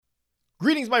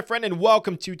Greetings, my friend, and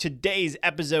welcome to today's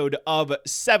episode of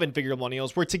Seven Figure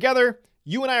Millennials, where together,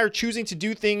 you and I are choosing to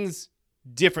do things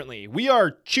differently. We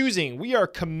are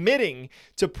committing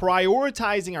to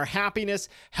prioritizing our happiness,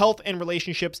 health, and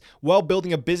relationships while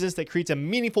building a business that creates a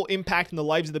meaningful impact in the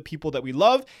lives of the people that we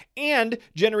love and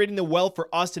generating the wealth for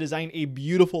us to design a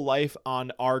beautiful life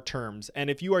on our terms. And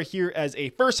if you are here as a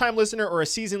first-time listener or a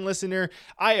seasoned listener,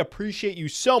 I appreciate you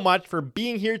so much for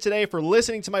being here today, for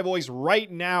listening to my voice right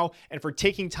now, and for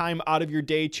taking time out of your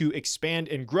day to expand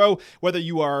and grow. Whether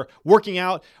you are working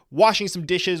out, washing some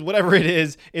dishes, whatever it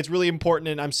is, it's really important.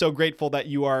 And I'm so grateful that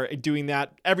you are doing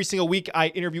that. Every single week, I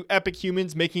interview epic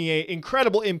humans making an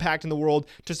incredible impact in the world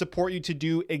to support you to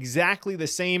do exactly the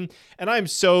same. And I'm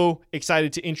so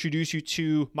excited to introduce you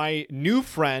to my new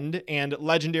friend and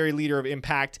legendary leader of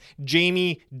impact,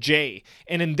 Jamie J.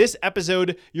 And in this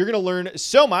episode, you're going to learn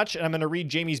so much, and I'm going to read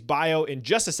Jamie's bio in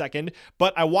just a second,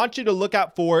 but I want you to look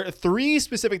out for three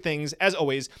specific things, as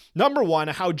always. Number one,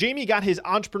 how Jamie got his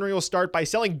entrepreneurial start by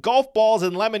selling golf balls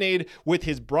and lemonade with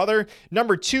his brother.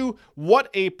 Number two, what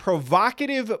a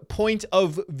provocative point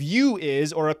of view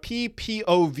is, or a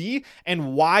PPOV,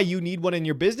 and why you need one in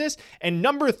your business. And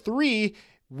number three,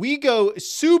 we go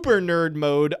super nerd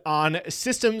mode on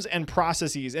systems and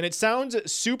processes. And it sounds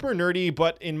super nerdy,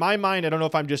 but in my mind, I don't know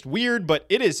if I'm just weird, but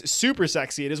it is super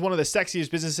sexy. It is one of the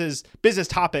sexiest business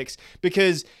topics,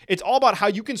 because it's all about how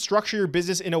you can structure your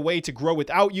business in a way to grow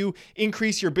without you,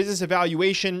 increase your business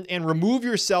evaluation, and remove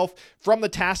yourself from the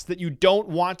tasks that you don't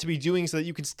want to be doing so that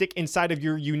you can stick inside of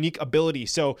your unique ability.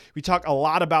 So we talk a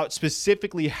lot about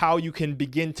specifically how you can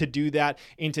begin to do that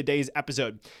in today's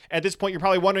episode. At this point, you're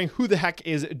probably wondering, who the heck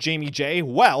is Jamie J?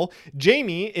 Well,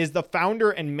 Jamie is the founder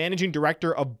and managing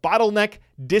director of Bottleneck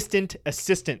Distant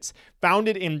Assistance.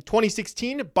 Founded in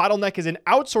 2016, Bottleneck is an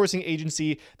outsourcing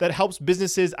agency that helps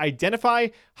businesses identify,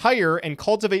 hire, and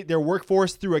cultivate their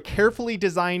workforce through a carefully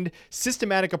designed,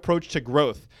 systematic approach to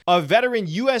growth. A veteran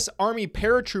U.S. Army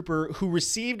paratrooper who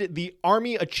received the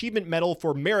Army Achievement Medal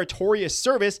for meritorious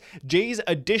service, Jay's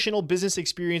additional business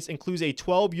experience includes a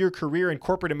 12-year career in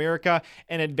corporate America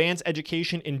and advanced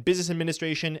education in business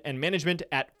administration and management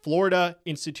at Florida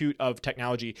Institute of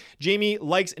Technology. Jamie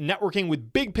likes networking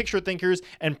with big picture thinkers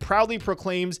and proudly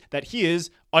proclaims that he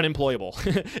is unemployable.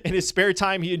 In his spare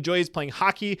time, he enjoys playing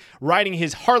hockey, riding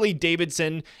his Harley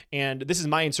Davidson, and this is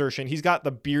my insertion, he's got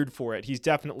the beard for it. He's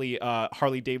definitely a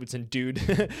Harley Davidson dude.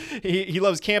 He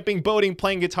loves camping, boating,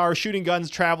 playing guitar, shooting guns,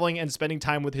 traveling, and spending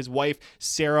time with his wife,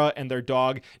 Sarah, and their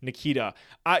dog, Nikita.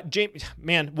 Jamie,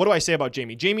 man, what do I say about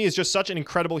Jamie? Jamie is just such an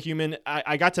incredible human.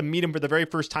 I got to meet him for the very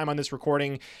first time on this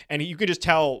recording, and you can just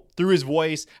tell through his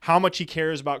voice how much he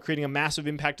cares about creating a massive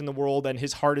impact in the world, and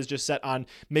his heart is just set on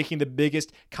making the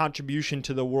biggest contribution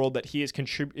to the world that he is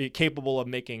capable of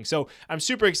making. So I'm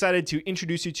super excited to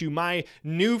introduce you to my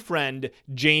new friend,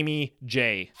 Jamie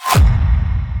J.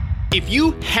 If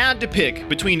you had to pick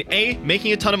between A,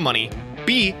 making a ton of money,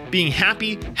 B, being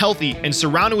happy, healthy, and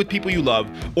surrounded with people you love,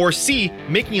 or C,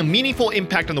 making a meaningful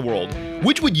impact on the world,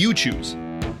 which would you choose?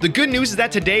 The good news is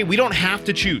that today we don't have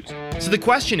to choose. So the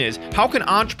question is, how can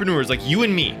entrepreneurs like you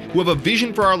and me, who have a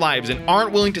vision for our lives and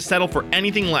aren't willing to settle for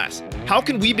anything less, how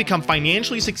can we become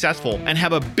financially successful and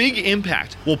have a big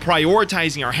impact while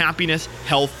prioritizing our happiness,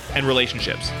 health, and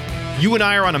relationships? You and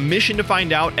I are on a mission to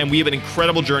find out, and we have an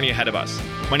incredible journey ahead of us.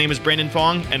 My name is Brandon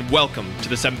Fong, and welcome to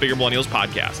the Seven Figure Millennials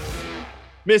podcast.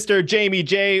 Mr. Jamie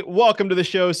J, welcome to the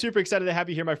show. Super excited to have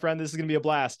you here, my friend. This is going to be a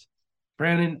blast.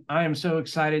 Brandon, I am so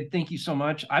excited. Thank you so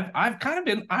much. I've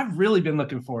really been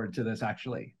looking forward to this,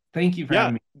 actually. Thank you for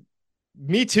having me.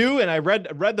 Me too. And I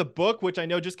read the book, which I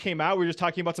know just came out. We were just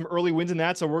talking about some early wins in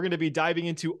that. So we're going to be diving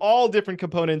into all different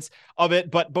components of it.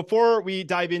 But before we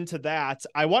dive into that,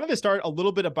 I wanted to start a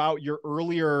little bit about your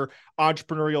earlier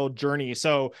entrepreneurial journey.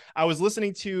 So I was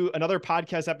listening to another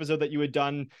podcast episode that you had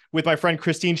done with my friend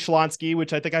Christine Schlonsky,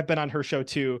 which I think I've been on her show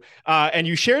too. And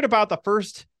you shared about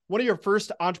one of your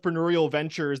first entrepreneurial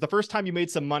ventures, the first time you made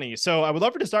some money. So I would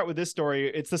love to start with this story.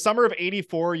 It's the summer of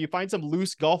 '84. You find some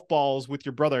loose golf balls with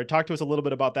your brother. Talk to us a little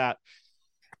bit about that.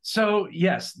 So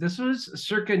yes, this was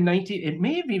circa 19, it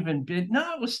may have even been,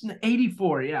 no, it was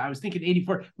 84. Yeah, I was thinking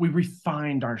 84. We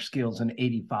refined our skills in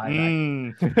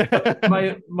 85.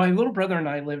 My little brother and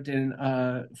I lived in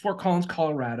Fort Collins,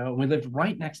 Colorado. We lived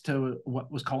right next to what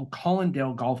was called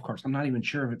Collindale Golf Course. I'm not even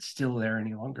sure if it's still there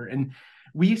any longer. And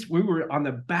we were on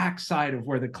the back side of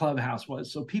where the clubhouse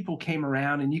was. So people came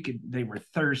around and they were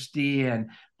thirsty. And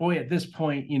boy, at this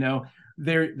point,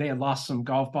 they had lost some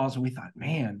golf balls. And we thought,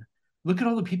 man, look at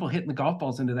all the people hitting the golf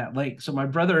balls into that lake. So my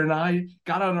brother and I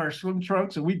got on our swim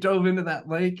trunks and we dove into that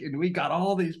lake and we got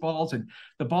all these balls, and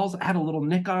the balls had a little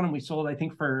nick on them. We sold, I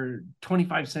think, for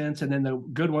 25 cents. And then the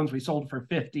good ones we sold for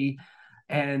 50.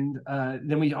 And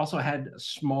then we also had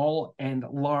small and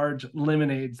large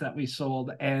lemonades that we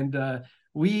sold. And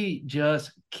we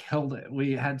just killed it.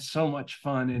 We had so much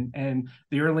fun. And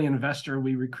the early investor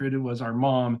we recruited was our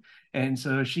mom. And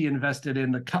so she invested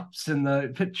in the cups and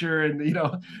the pitcher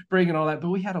and, bringing all that.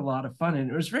 But we had a lot of fun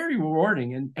and it was very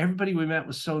rewarding. And everybody we met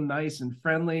was so nice and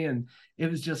friendly. And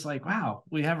it was just like, wow,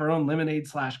 we have our own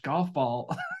lemonade/golf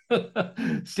ball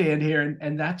stand here.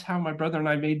 And that's how my brother and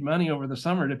I made money over the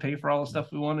summer to pay for all the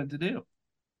stuff we wanted to do.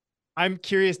 I'm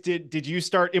curious, did you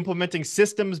start implementing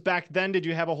systems back then? Did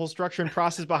you have a whole structure and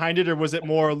process behind it, or was it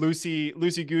more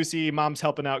loosey goosey, mom's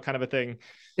helping out kind of a thing?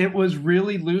 It was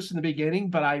really loose in the beginning,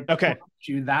 but I okay. promise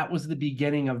you that was the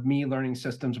beginning of me learning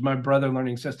systems, my brother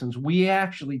learning systems. We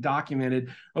actually documented,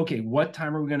 okay, what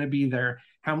time are we going to be there?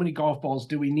 How many golf balls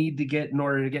do we need to get in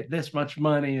order to get this much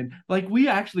money? And like, we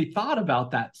actually thought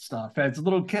about that stuff as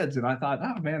little kids. And I thought,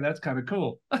 oh man, that's kind of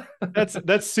cool.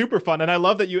 That's super fun. And I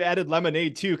love that you added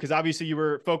lemonade too, because obviously you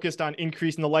were focused on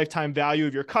increasing the lifetime value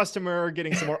of your customer,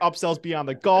 getting some more upsells beyond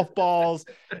the golf balls,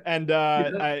 and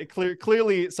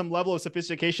clearly some level of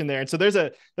sophistication there. And so there's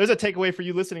a takeaway for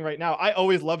you listening right now. I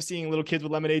always love seeing little kids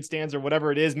with lemonade stands or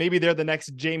whatever it is. Maybe they're the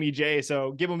next Jamie J.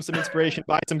 So give them some inspiration,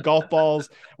 buy some golf balls,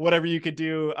 whatever you could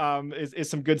do is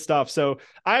some good stuff. So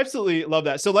I absolutely love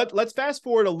that. So let's fast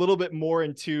forward a little bit more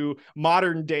into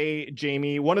modern day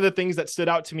Jamie. One of the things that stood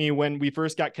out to me when we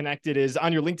first got connected is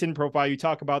on your LinkedIn profile, you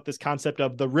talk about this concept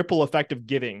of the ripple effect of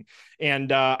giving.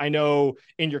 And I know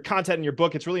in your content in your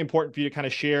book, it's really important for you to kind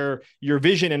of share your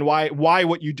vision and why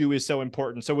what you do is so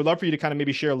important. So we'd love for you to kind of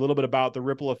maybe share a little bit about the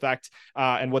ripple effect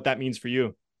and what that means for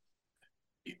you.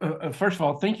 First of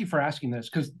all, thank you for asking this,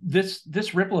 because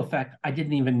this ripple effect I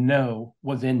didn't even know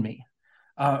was in me.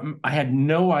 I had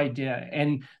no idea.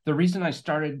 And the reason I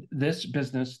started this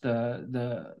business,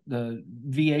 the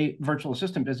VA virtual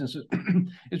assistant business,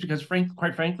 is because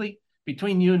quite frankly,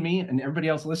 between you and me and everybody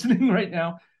else listening right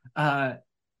now, I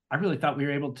really thought we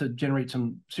were able to generate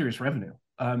some serious revenue.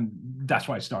 That's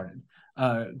why I started,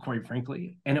 quite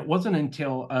frankly. And it wasn't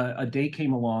until a day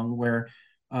came along where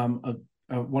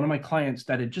one of my clients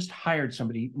that had just hired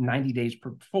somebody 90 days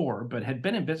before, but had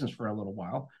been in business for a little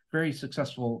while, very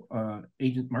successful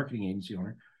marketing agency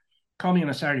owner, called me on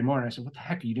a Saturday morning. I said, what the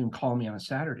heck are you doing calling me on a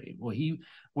Saturday? Well, he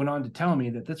went on to tell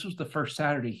me that this was the first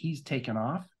Saturday he's taken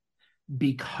off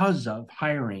because of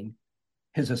hiring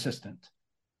his assistant.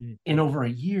 In over a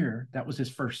year, that was his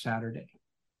first Saturday.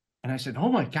 And I said, oh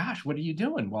my gosh, what are you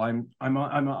doing? Well, I'm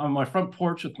on my front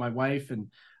porch with my wife and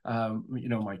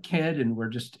my kid, and we're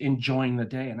just enjoying the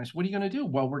day. And I said, what are you going to do?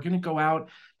 Well, we're going to go out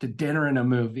to dinner and a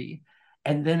movie.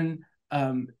 And then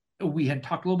we had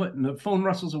talked a little bit, and the phone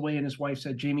rustles away, and his wife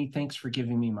said, Jamie, thanks for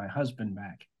giving me my husband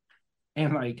back.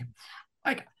 And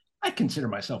I consider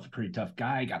myself a pretty tough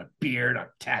guy. I got a beard, I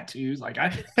have tattoos, I'm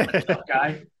a tough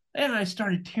guy. And I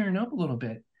started tearing up a little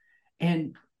bit.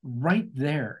 And right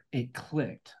there, it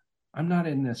clicked. I'm not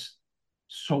in this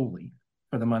solely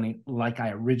for the money like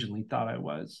I originally thought I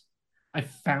was. I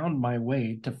found my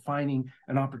way to finding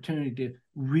an opportunity to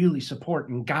really support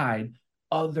and guide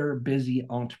other busy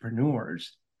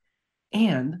entrepreneurs.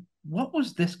 And what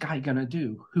was this guy going to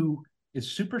do who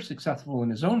is super successful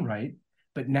in his own right,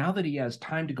 but now that he has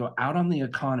time to go out on the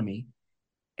economy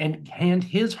and hand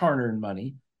his hard-earned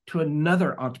money to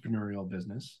another entrepreneurial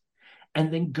business,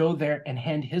 and then go there and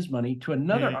hand his money to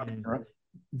another entrepreneur,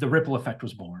 the ripple effect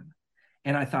was born.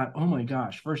 And I thought, oh my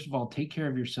gosh, first of all, take care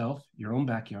of yourself, your own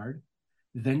backyard,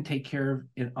 then take care of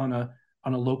it on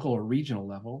a local or regional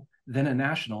level, then a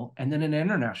national, and then an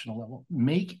international level.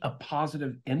 Make a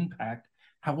positive impact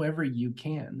however you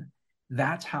can.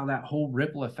 That's how that whole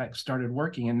ripple effect started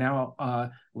working. And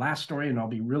now, last story, and I'll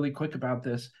be really quick about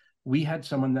this. We had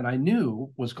someone that I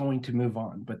knew was going to move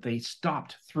on, but they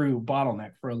stopped through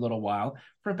Bottleneck for a little while,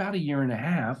 for about a year and a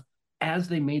half, as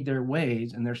they made their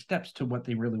ways and their steps to what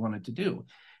they really wanted to do.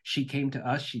 She came to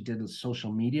us, she did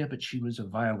social media, but she was a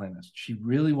violinist. She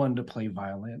really wanted to play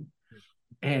violin.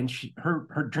 And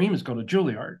her dream is go to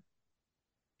Juilliard.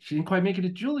 She didn't quite make it to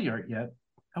Juilliard yet.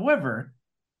 However,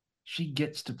 she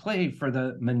gets to play for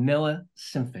the Manila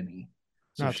Symphony.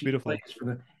 So that's beautiful.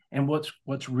 And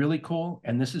what's really cool,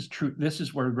 and this is true, this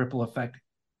is where ripple effect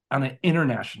on an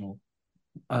international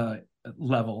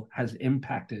level has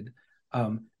impacted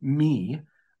me,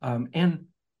 and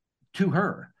to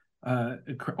her,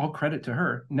 all credit to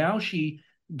her. Now she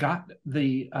got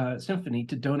the symphony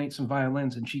to donate some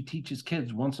violins, and she teaches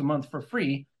kids once a month for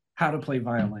free how to play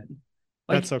violin.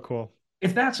 Like, That's so cool.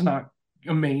 if that's not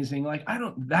amazing, like,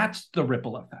 that's the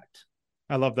ripple effect.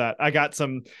 I love that. I got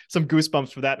some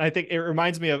goosebumps for that. And I think it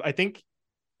reminds me of, I think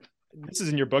this is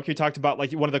in your book. You talked about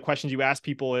like one of the questions you ask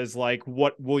people is like,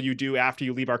 what will you do after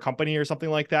you leave our company or something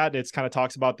like that? It's kind of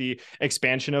talks about the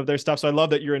expansion of their stuff. So I love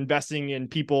that you're investing in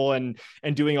people and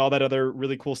doing all that other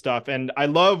really cool stuff. And I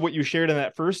love what you shared in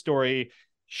that first story.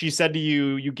 She said to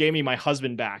you, you gave me my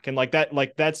husband back. And like that,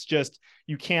 like, that's just,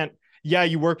 you can't, yeah,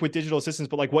 you work with digital assistants,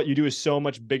 but like what you do is so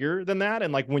much bigger than that.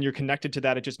 And like when you're connected to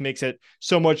that, it just makes it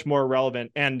so much more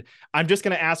relevant. And I'm just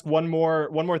going to ask one more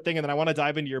thing, and then I want to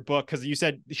dive into your book. Cause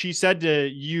she said to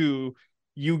you,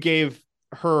 you gave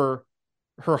her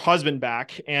husband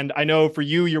back. And I know for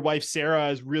you, your wife, Sarah,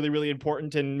 is really, really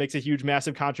important and makes a huge,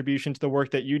 massive contribution to the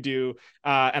work that you do.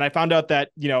 And I found out that,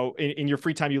 you know, in your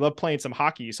free time, you love playing some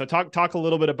hockey. So talk a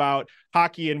little bit about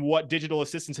hockey and what digital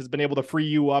assistance has been able to free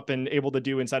you up and able to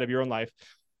do inside of your own life.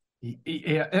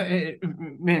 Yeah,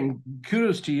 man,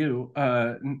 kudos to you.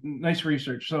 Nice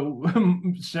research. So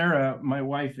Sarah, my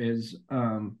wife, is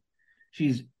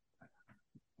she's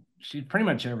pretty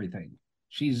much everything.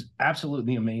 She's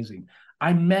absolutely amazing.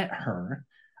 I met her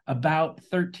about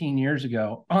 13 years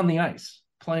ago on the ice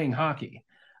playing hockey.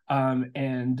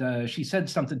 And she said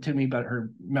something to me, but her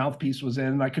mouthpiece was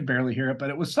in. I could barely hear it, but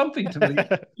it was something to me,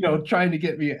 trying to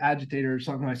get me agitated or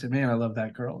something. I said, man, I love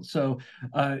that girl. So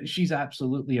she's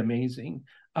absolutely amazing.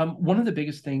 One of the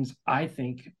biggest things I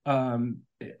think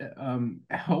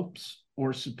helps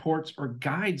or supports or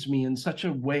guides me in such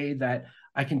a way that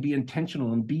I can be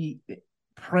intentional and be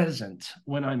present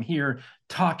when I'm here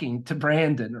talking to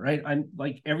Brandon, right? I'm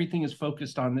like, everything is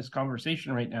focused on this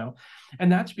conversation right now.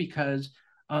 And that's because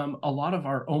a lot of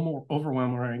our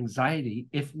overwhelm or anxiety,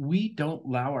 if we don't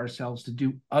allow ourselves to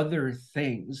do other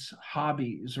things,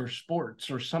 hobbies or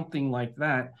sports or something like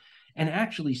that, and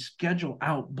actually schedule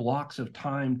out blocks of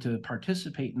time to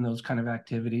participate in those kind of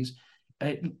activities,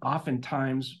 it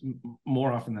oftentimes,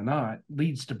 more often than not,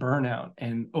 leads to burnout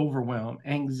and overwhelm,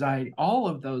 anxiety, all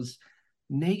of those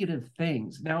negative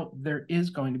things. Now, there is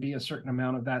going to be a certain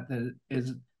amount of that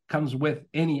comes with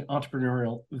any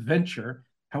entrepreneurial venture.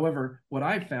 However, what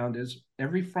I've found is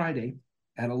every Friday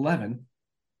at 11,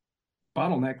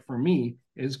 Bottleneck for me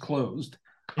is closed.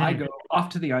 I go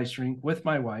off to the ice rink with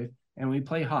my wife and we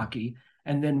play hockey,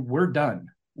 and then we're done.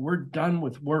 We're done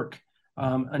with work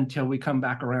until we come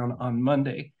back around on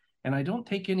Monday. And I don't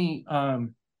take any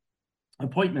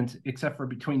appointments except for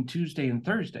between Tuesday and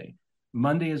Thursday.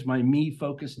 Monday is my me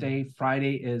focus day.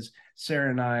 Friday is Sarah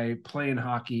and I playing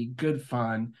hockey, good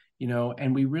fun,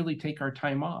 and we really take our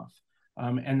time off.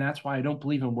 And that's why I don't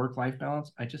believe in work-life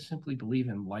balance. I just simply believe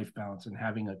in life balance and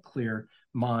having a clear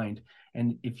mind.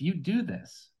 And if you do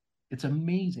this, it's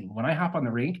amazing. When I hop on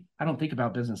the rink, I don't think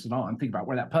about business at all. I'm thinking about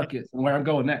where that puck is and where I'm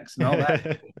going next and all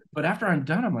that. But after I'm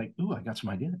done, I'm like, ooh, I got some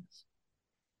ideas.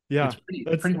 Yeah.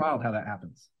 It's pretty wild how that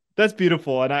happens. That's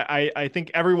beautiful. And I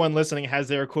think everyone listening has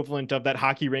their equivalent of that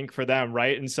hockey rink for them,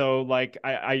 right? And so like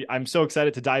I'm so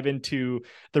excited to dive into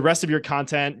the rest of your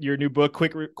content, your new book,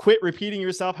 Quit Repeating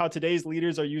Yourself, How Today's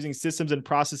Leaders Are Using Systems and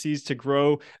Processes to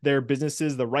Grow Their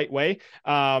Businesses the Right Way.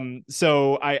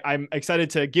 So I'm excited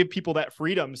to give people that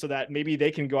freedom so that maybe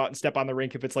they can go out and step on the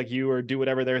rink if it's like you, or do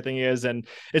whatever their thing is. And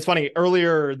it's funny,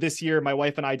 earlier this year, my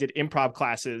wife and I did improv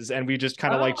classes, and we just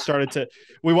kind of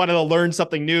we wanted to learn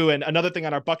something new. And another thing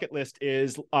on our bucket list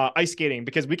is ice skating,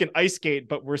 because we can ice skate,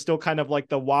 but we're still kind of like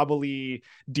the wobbly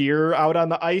deer out on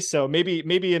the ice. So maybe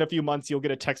in a few months you'll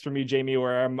get a text from me, Jamie,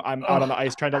 where I'm out on the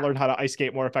ice trying to learn how to ice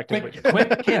skate more effectively.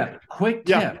 Quick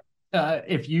tip.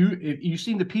 If you've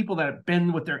seen the people that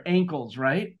bend with their ankles,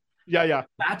 right? Yeah.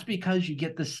 That's because you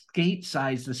get the skate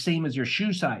size the same as your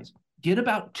shoe size. Get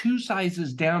about 2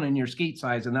 sizes down in your skate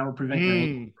size, and that will prevent your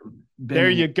ankle from bending.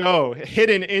 There you go.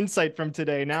 Hidden insight from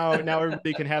today. Now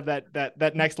everybody can have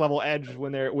that next level edge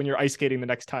when you're ice skating the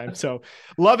next time. So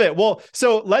love it. Well,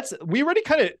 so we already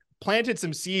kind of planted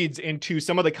some seeds into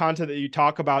some of the content that you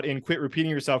talk about in Quit Repeating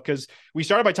Yourself, because we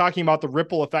started by talking about the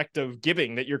ripple effect of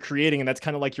giving that you're creating, and that's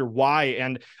kind of like your why.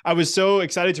 And I was so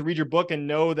excited to read your book and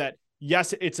know that,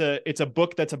 yes, it's a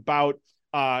book that's about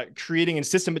creating and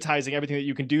systematizing everything that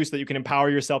you can do so that you can empower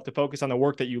yourself to focus on the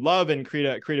work that you love and create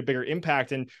a bigger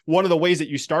impact. And one of the ways that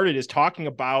you started is talking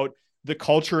about the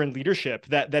culture and leadership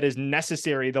that is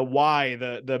necessary, the why,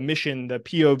 the mission, the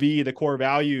POV, the core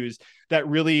values that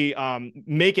really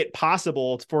make it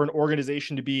possible for an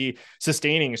organization to be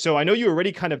sustaining. So I know you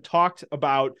already kind of talked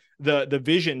about the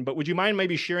vision, but would you mind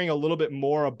maybe sharing a little bit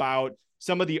more about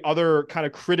some of the other kind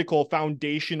of critical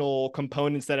foundational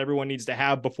components that everyone needs to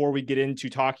have before we get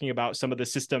into talking about some of the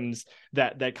systems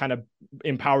that kind of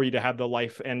empower you to have the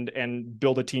life and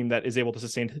build a team that is able to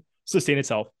sustain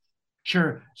itself.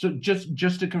 Sure. So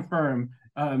just to confirm,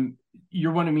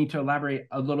 you're wanting me to elaborate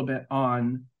a little bit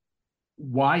on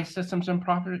why systems and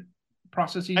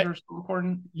processes are so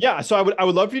important? Yeah. So I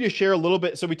would love for you to share a little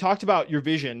bit. So we talked about your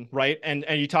vision, right? And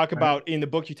you talk about in the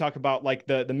book, you talk about like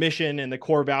the mission and the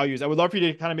core values. I would love for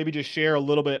you to kind of maybe just share a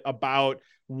little bit about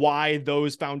why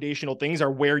those foundational things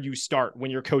are where you start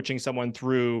when you're coaching someone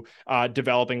through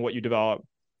developing what you develop.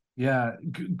 Yeah,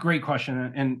 great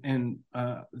question. And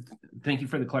thank you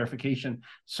for the clarification.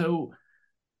 So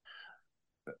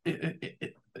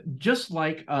just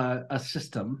like a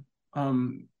system,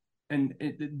 and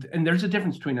there's a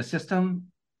difference between a system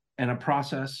and a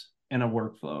process and a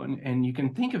workflow. And you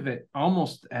can think of it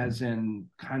almost as in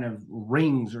kind of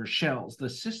rings or shells. The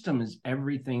system is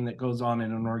everything that goes on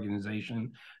in an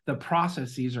organization. The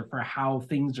processes are for how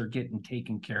things are getting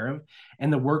taken care of.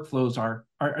 And the workflows are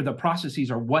the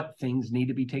processes are what things need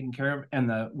to be taken care of. And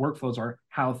the workflows are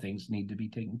how things need to be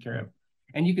taken care of.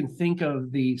 And you can think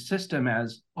of the system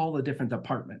as all the different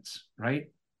departments, right?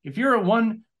 If you're a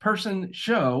one-person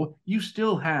show, you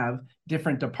still have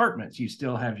different departments. You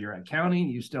still have your accounting,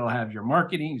 you still have your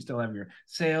marketing, you still have your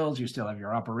sales, you still have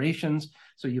your operations.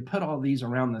 So you put all these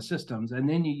around the systems, and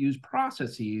then you use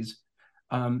processes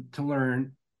to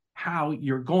learn how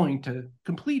you're going to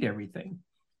complete everything.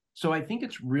 So I think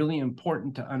it's really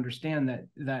important to understand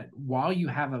that while you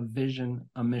have a vision,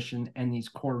 a mission, and these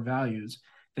core values,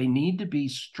 they need to be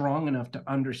strong enough to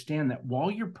understand that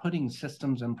while you're putting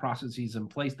systems and processes in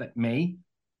place that may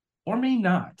or may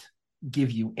not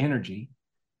give you energy,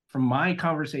 from my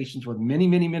conversations with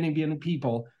many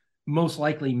people, most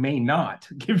likely may not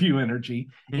give you energy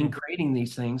in creating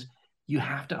these things, you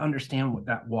have to understand what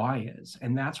that why is.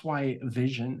 And that's why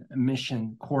vision,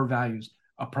 mission, core values,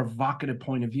 a provocative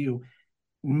point of view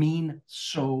mean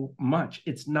so much.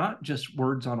 It's not just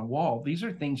words on a wall. These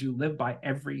are things you live by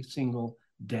every single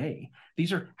day.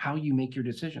 These are how you make your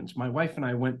decisions. My wife and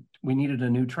I we needed a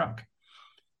new truck,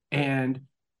 and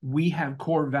we have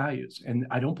core values. And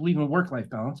I don't believe in work-life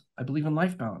balance. I believe in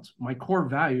life balance. My core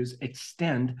values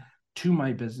extend to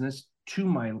my business, to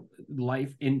my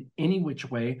life in any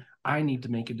which way I need to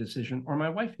make a decision or my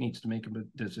wife needs to make a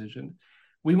decision.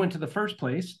 We went to the first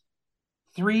place.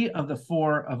 3 of the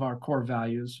 4 of our core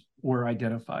values were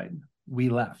identified. We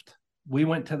left. We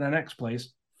went to the next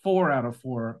place. 4 out of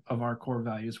 4 of our core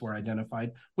values were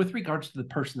identified with regards to the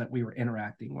person that we were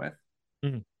interacting with.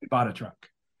 We bought a truck.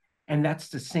 And that's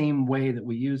the same way that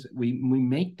we use it. We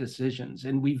make decisions,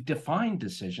 and we've defined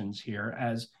decisions here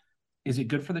as, is it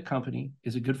good for the company?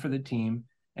 Is it good for the team?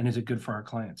 And is it good for our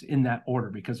clients, in that order?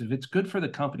 Because if it's good for the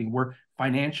company, we're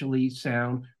financially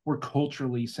sound, we're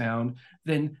culturally sound,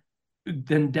 then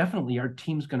definitely our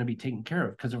team's going to be taken care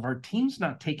of. Because if our team's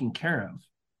not taken care of,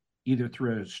 either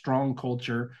through a strong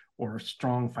culture or a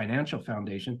strong financial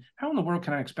foundation, how in the world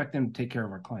can I expect them to take care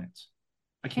of our clients?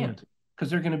 I can't,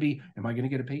 because they're going to be, am I going to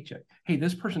get a paycheck? Hey,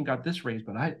 this person got this raise,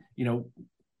 but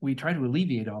we try to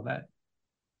alleviate all that.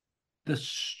 The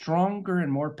stronger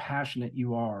and more passionate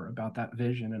you are about that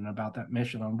vision and about that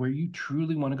mission on where you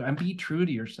truly want to go, and be true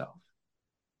to yourself.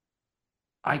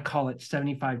 I call it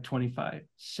 75-25.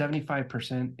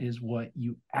 75% is what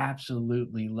you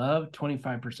absolutely love.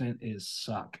 25% is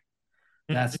suck.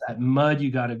 That's that mud you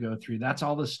got to go through. That's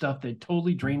all the stuff that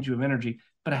totally drains you of energy,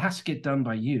 but it has to get done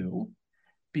by you.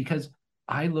 Because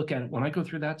I look at it, when I go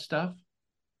through that stuff,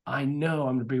 I know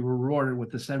I'm going to be rewarded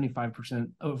with the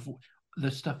 75% of the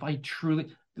stuff I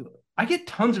get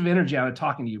tons of energy out of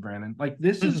talking to you, Brandon. Like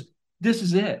this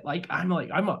is it.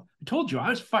 I told you I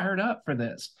was fired up for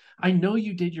this. I know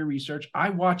you did your research.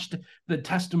 I watched the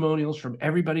testimonials from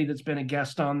everybody that's been a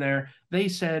guest on there. They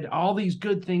said all these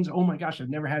good things. Oh my gosh, I've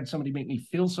never had somebody make me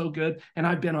feel so good. And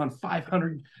I've been on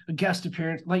 500 guest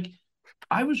appearances. Like,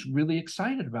 I was really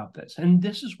excited about this. And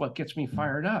this is what gets me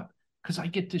fired up, because I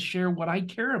get to share what I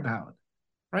care about,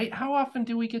 right? How often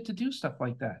do we get to do stuff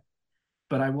like that?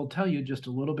 But I will tell you, just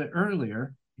a little bit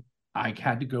earlier, I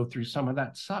had to go through some of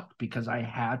that suck, because I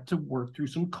had to work through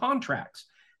some contracts,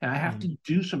 and I have to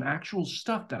do some actual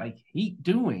stuff that I hate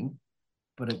doing,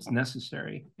 but it's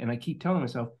necessary. And I keep telling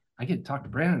myself, I get to talk to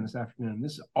Brandon this afternoon.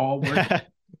 This is all work,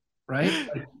 right?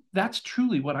 Like, that's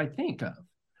truly what I think of.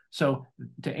 So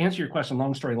to answer your question,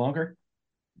 long story longer,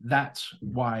 that's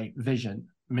why vision,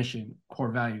 mission,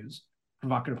 core values,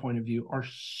 provocative point of view are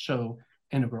so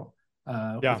integral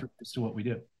with regards to what we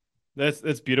do.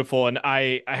 That's beautiful. And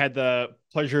I had the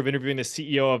pleasure of interviewing the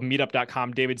CEO of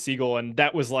meetup.com, David Siegel. And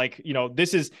that was like,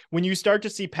 this is when you start to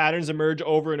see patterns emerge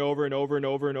over and over and over and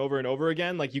over and over and over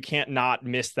again, like you can't not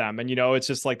miss them. And, it's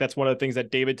just like, that's one of the things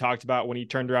that David talked about when he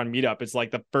turned around Meetup. It's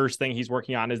like the first thing he's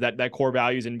working on is that core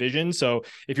values and vision. So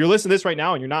if you're listening to this right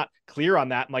now and you're not clear on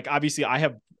that, like, obviously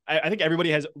I think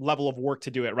everybody has level of work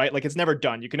to do it, right? Like it's never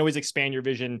done. You can always expand your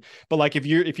vision, but like if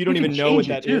you don't even know what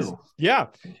that is, yeah,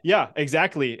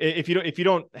 exactly. If you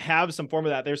don't have some form of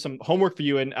that, there's some homework for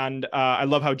you. And I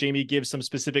love how Jamie gives some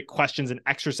specific questions and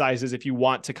exercises if you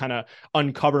want to kind of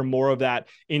uncover more of that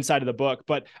inside of the book.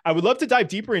 But I would love to dive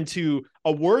deeper into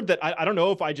a word that I don't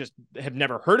know if I just have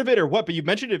never heard of it or what, but you've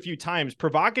mentioned it a few times,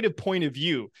 provocative point of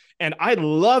view. And I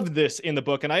love this in the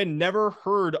book. And I had never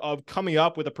heard of coming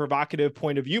up with a provocative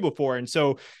point of view before. And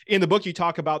so in the book, you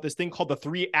talk about this thing called the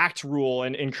 3-act rule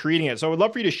and creating it. So I would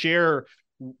love for you to share,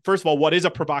 first of all, what is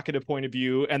a provocative point of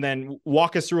view? And then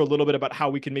walk us through a little bit about how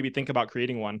we can maybe think about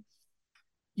creating one.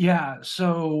 Yeah.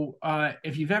 So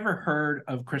if you've ever heard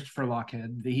of Christopher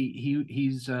Lochhead,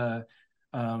 he's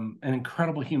an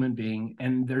incredible human being.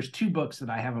 And there's 2 books that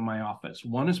I have in my office.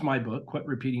 One is my book, Quit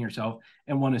Repeating Yourself,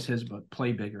 and one is his book,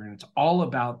 Play Bigger. And it's all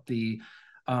about the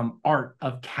art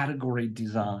of category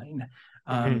design.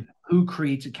 Who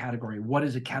creates a category? What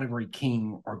is a category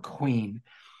king or queen?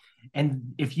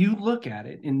 And if you look at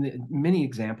it in many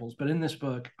examples, but in this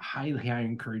book, I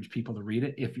encourage people to read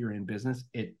it. If you're in business,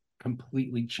 it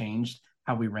completely changed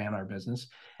how we ran our business.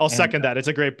 I'll second that. It's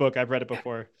a great book. I've read it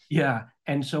before. Yeah.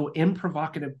 And so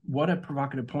what a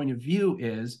provocative point of view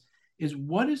is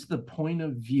what is the point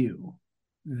of view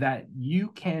that you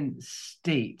can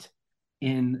state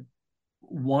in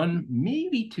 1,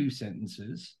 maybe 2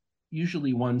 sentences,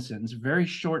 usually 1 sentence, very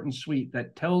short and sweet,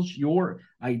 that tells your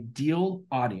ideal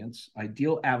audience,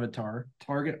 ideal avatar,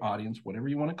 target audience, whatever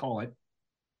you want to call it,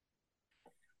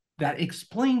 that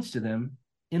explains to them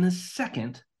in a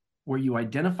second, where you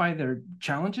identify their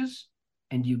challenges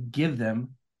and you give them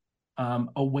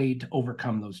a way to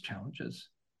overcome those challenges.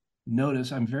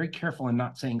 Notice I'm very careful in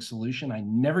not saying solution. I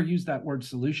never use that word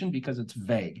solution because it's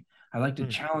vague. I like to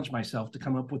challenge myself to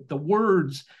come up with the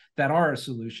words that are a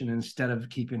solution instead of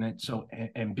keeping it so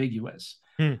ambiguous.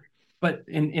 But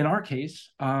in our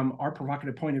case, our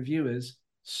provocative point of view is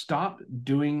stop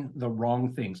doing the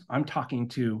wrong things. I'm talking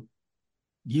to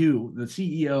you, the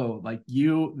CEO, like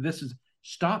you.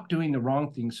 Stop doing the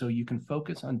wrong things so you can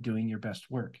focus on doing your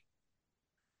best work.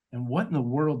 And what in the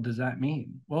world does that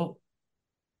mean? Well,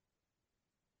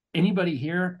 anybody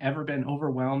here ever been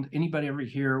overwhelmed? Anybody ever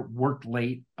here worked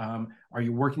late? Are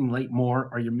you working late more?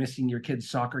 Are you missing your kid's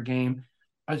soccer game?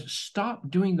 Stop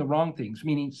doing the wrong things,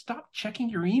 meaning stop checking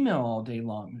your email all day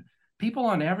long. People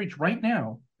on average right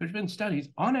now, there's been studies,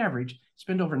 on average,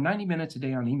 spend over 90 minutes a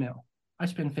day on email. I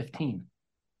spend 15.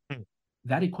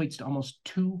 That equates to almost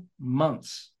 2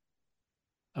 months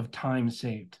of time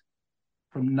saved,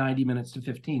 from 90 minutes to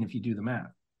 15 if you do the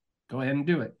math. Go ahead and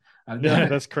do it. Yeah,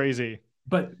 that's crazy.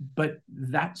 But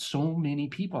so many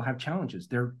people have challenges.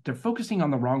 They're focusing on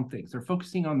the wrong things. They're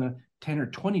focusing on the $10 or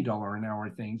 $20 an hour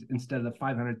things instead of the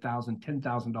 $500,000,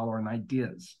 $10,000 in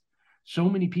ideas. So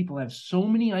many people have so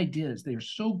many ideas. They are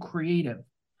so creative.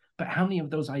 But how many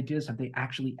of those ideas have they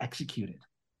actually executed?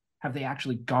 Have they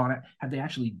actually have they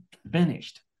actually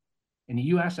finished? And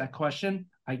you ask that question,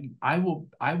 I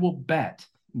will bet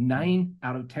 9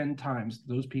 out of 10 times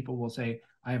those people will say,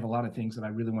 I have a lot of things that I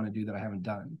really want to do that I haven't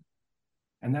done.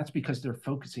 And that's because they're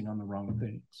focusing on the wrong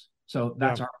things. So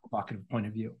that's our provocative point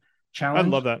of view. Challenge. I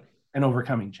love that. And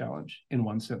overcoming challenge in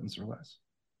 1 sentence or less.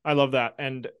 I love that.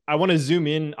 And I want to zoom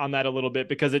in on that a little bit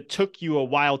because it took you a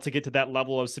while to get to that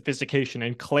level of sophistication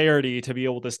and clarity to be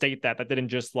able to state that didn't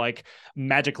just like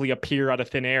magically appear out of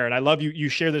thin air. And I love you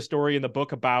share this story in the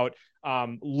book about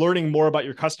learning more about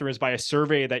your customers by a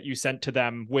survey that you sent to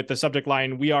them with the subject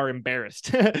line, "We are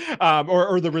embarrassed,"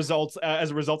 or the results as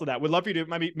a result of that. Would love you to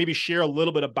maybe share a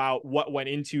little bit about what went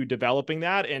into developing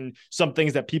that and some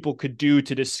things that people could do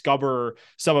to discover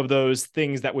some of those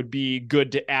things that would be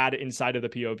good to add inside of the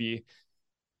POV.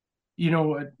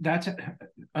 That's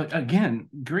again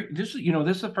great. This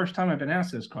is the first time I've been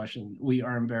asked this question. We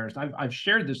are embarrassed. I've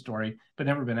shared this story, but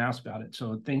never been asked about it.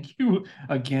 So thank you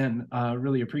again.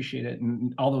 Really appreciate it.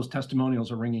 And all those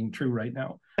testimonials are ringing true right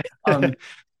now.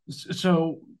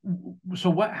 So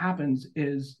what happens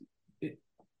is,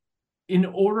 in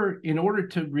order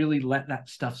to really let that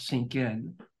stuff sink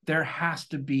in, there has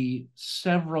to be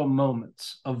several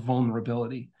moments of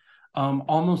vulnerability.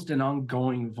 Almost an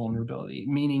ongoing vulnerability,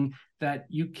 meaning that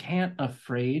you can't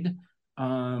afraid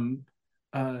to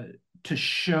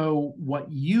show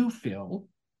what you feel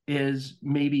is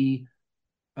maybe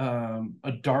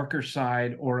a darker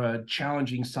side or a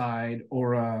challenging side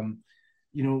or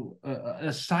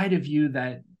a side of you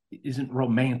that isn't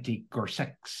romantic or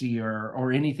sexy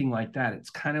or anything like that. It's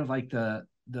kind of like the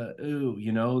ooh,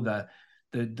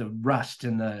 the rust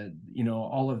and the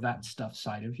all of that stuff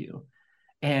side of you.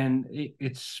 And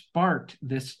it sparked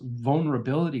this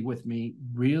vulnerability with me,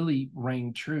 really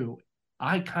rang true.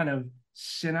 I kind of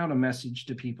sent out a message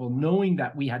to people knowing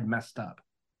that we had messed up.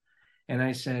 And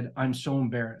I said, I'm so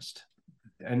embarrassed.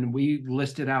 And we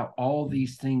listed out all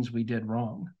these things we did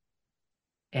wrong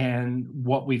and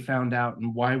what we found out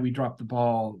and why we dropped the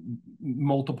ball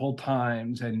multiple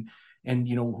times and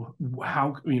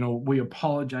how we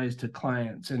apologize to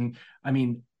clients. And I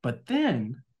mean, but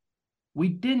then we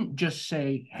didn't just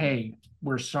say, hey,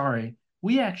 we're sorry.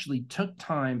 We actually took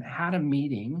time, had a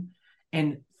meeting,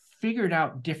 and figured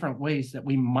out different ways that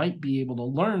we might be able to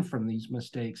learn from these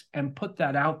mistakes and put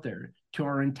that out there to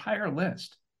our entire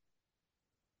list.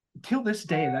 Till this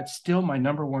day, that's still my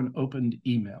number one opened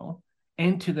email.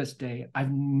 And to this day,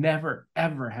 I've never,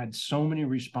 ever had so many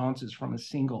responses from a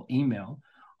single email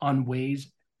on ways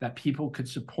that people could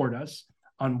support us,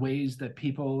 on ways that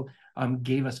people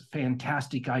gave us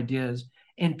fantastic ideas,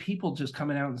 and people just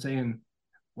coming out and saying,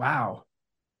 wow,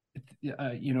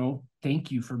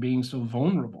 thank you for being so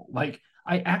vulnerable. Like,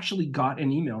 I actually got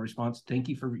an email response, thank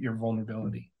you for your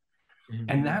vulnerability. Mm-hmm.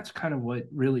 And that's kind of what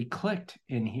really clicked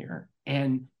in here.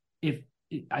 And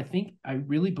I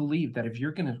really believe that if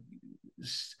you're going to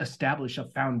establish a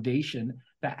foundation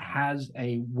that has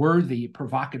a worthy,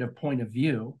 provocative point of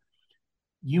view,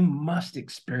 you must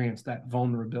experience that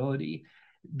vulnerability,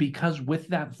 because with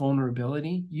that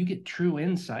vulnerability, you get true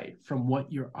insight from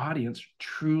what your audience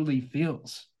truly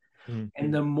feels. Mm-hmm.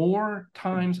 And the more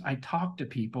times I talk to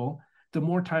people, the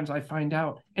more times I find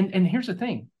out. And here's the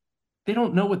thing, they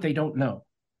don't know what they don't know.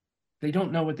 They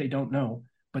don't know what they don't know,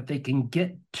 but they can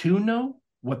get to know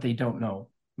what they don't know,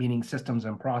 meaning systems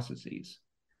and processes.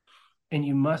 And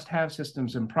you must have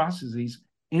systems and processes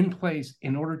in place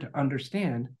in order to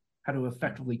understand how to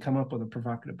effectively come up with a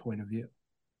provocative point of view.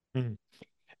 Mm-hmm.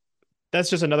 That's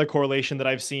just another correlation that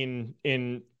I've seen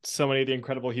in so many of the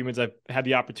incredible humans I've had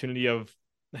the opportunity of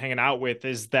hanging out with,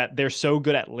 is that they're so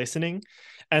good at listening.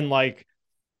 And like,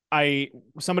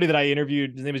 somebody that I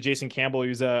interviewed, his name is Jason Campbell. He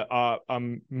was a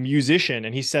musician,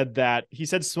 and he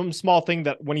said some small thing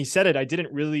that when he said it, I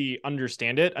didn't really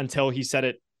understand it until he said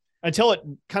it, until it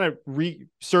kind of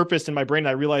resurfaced in my brain. And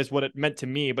I realized what it meant to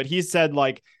me. But he said,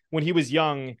 like, when he was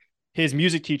young, his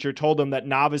music teacher told him that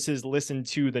novices listen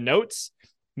to the notes,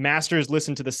 masters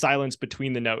listen to the silence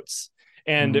between the notes.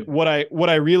 And what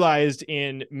I realized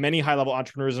in many high-level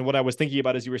entrepreneurs, and what I was thinking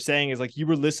about as you were saying, is like, you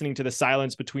were listening to the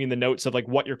silence between the notes of like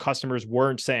what your customers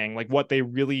weren't saying, like what they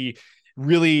really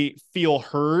feel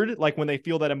heard. Like when they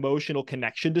feel that emotional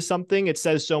connection to something, it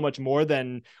says so much more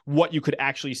than what you could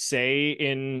actually say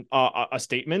in a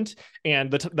statement.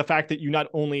 And the fact that you not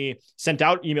only sent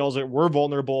out emails that were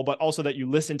vulnerable, but also that you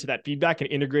listened to that feedback and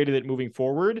integrated it moving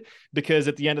forward. Because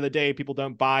at the end of the day, people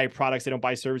don't buy products, they don't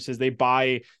buy services, they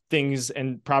buy things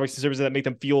and products and services that make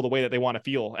them feel the way that they want to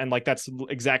feel. And like, that's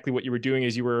exactly what you were doing,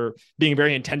 is you were being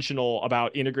very intentional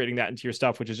about integrating that into your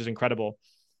stuff, which is just incredible.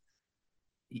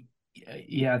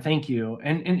 Yeah, thank you.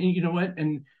 And you know what?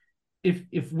 And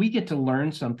if we get to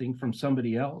learn something from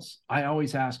somebody else, I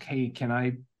always ask, hey, can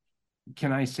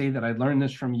I say that I learned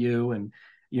this from you? And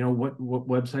what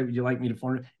website would you like me to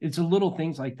form? It's a little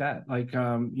things like that. Like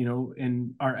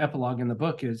in our epilogue in the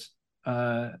book is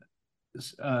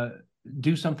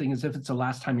do something as if it's the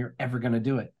last time you're ever going to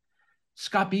do it.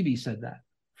 Scott Beebe said that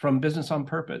from Business on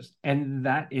Purpose, and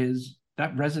that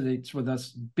resonates with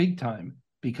us big time,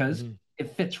 because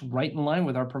it fits right in line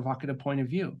with our provocative point of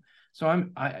view. So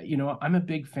I'm a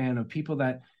big fan of people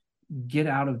that get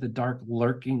out of the dark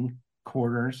lurking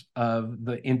corners of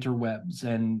the interwebs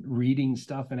and reading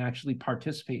stuff and actually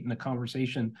participate in the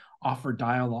conversation, offer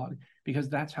dialogue, because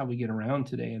that's how we get around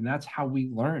today. And that's how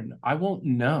we learn. I won't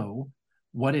know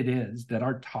what it is that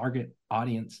our target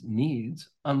audience needs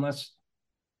unless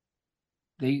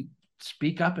they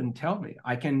speak up and tell me.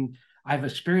 I have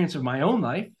experience of my own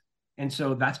life. And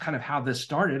so that's kind of how this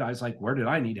started. I was like, where did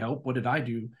I need help? What did I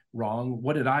do wrong?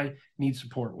 What did I need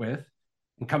support with?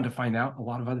 And come to find out, a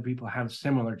lot of other people have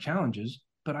similar challenges,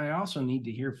 but I also need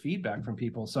to hear feedback from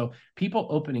people. So people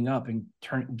opening up and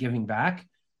giving back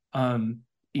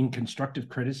in constructive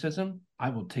criticism, I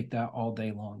will take that all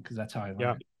day long, because that's how I learn.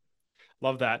 Yeah.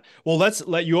 Love that. Well, let's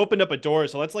let you opened up a door.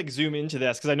 So let's like zoom into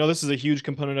this because I know this is a huge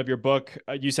component of your book.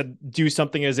 You said do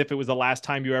something as if it was the last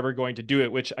time you're ever going to do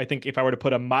it, which I think if I were to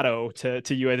put a motto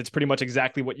to you, it's pretty much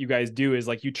exactly what you guys do is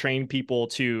like you train people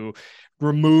to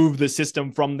remove the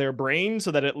system from their brain so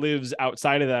that it lives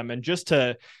outside of them. And just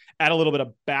to add a little bit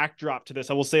of backdrop to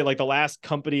this, I will say like the last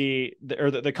company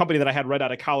or the company that I had right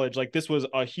out of college, like this was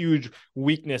a huge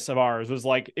weakness of ours was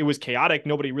like, it was chaotic.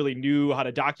 Nobody really knew how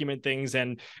to document things.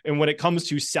 And when it comes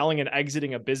to selling and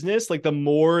exiting a business, like the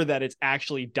more that it's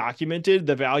actually documented,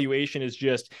 the valuation is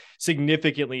just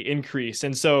significantly increased.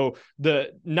 And so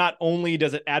not only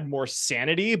does it add more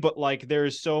sanity, but like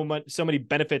there's so many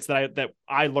benefits that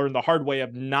I learned the hard way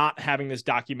of not having this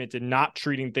documented, not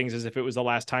treating things as if it was the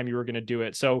last time you were going to do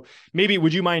it. So maybe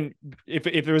would you mind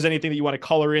if there was anything that you want to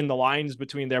color in the lines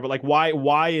between there, but like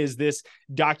why is this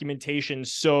documentation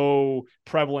so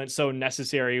prevalent, so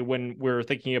necessary when we're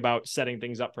thinking about setting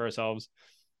things up for ourselves?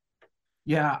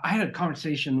 Yeah, I had a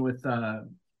conversation with a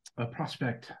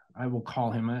prospect, I will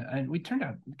call him, and we turned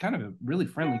out kind of a really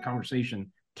friendly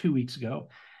conversation 2 weeks ago.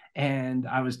 And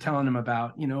I was telling him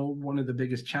about, one of the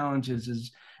biggest challenges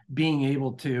is being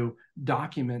able to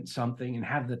document something and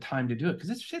have the time to do it, because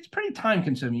it's pretty time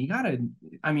consuming.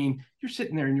 You're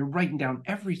sitting there and you're writing down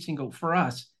every single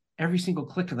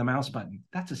click of the mouse button.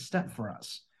 That's a step for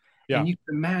us. Yeah. And you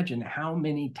can imagine how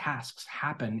many tasks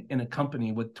happen in a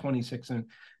company with 26 and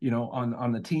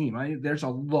on the team. There's a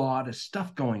lot of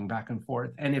stuff going back and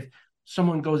forth. And if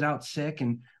someone goes out sick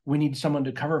and we need someone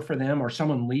to cover for them, or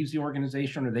someone leaves the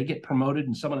organization, or they get promoted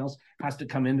and someone else has to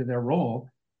come into their role,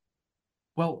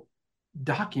 well,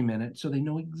 document it so they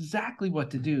know exactly what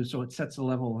to do. So it sets a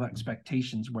level of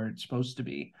expectations where it's supposed to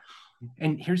be.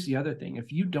 And here's the other thing.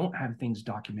 If you don't have things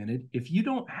documented, if you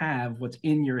don't have what's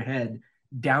in your head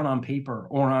down on paper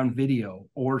or on video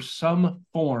or some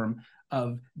form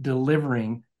of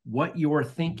delivering what you're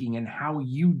thinking and how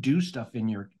you do stuff in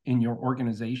your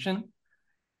organization,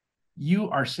 you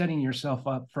are setting yourself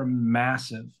up for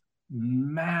massive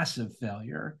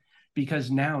failure.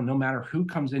 Because now, no matter who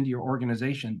comes into your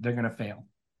organization, they're going to fail.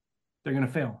 They're going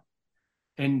to fail.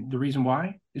 And the reason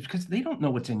why is because they don't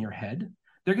know what's in your head.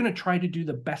 They're going to try to do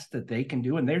the best that they can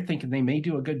do. And they're thinking they may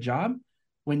do a good job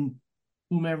when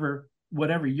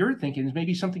whatever you're thinking is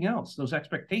maybe something else. Those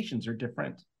expectations are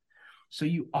different. So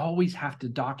you always have to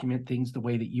document things the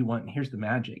way that you want. And here's the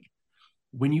magic.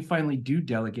 When you finally do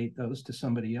delegate those to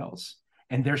somebody else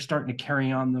and they're starting to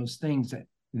carry on those things, that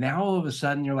now all of a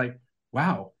sudden you're like,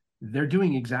 wow, they're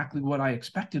doing exactly what I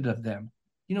expected of them.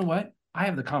 You know what? I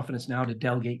have the confidence now to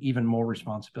delegate even more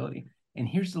responsibility. And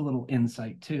here's the little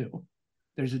insight too.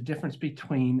 There's a difference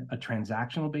between a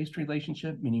transactional based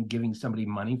relationship, meaning giving somebody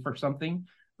money for something,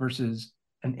 versus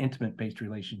an intimate based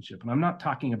relationship. And I'm not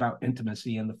talking about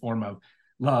intimacy in the form of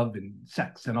love and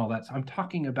sex and all that. So I'm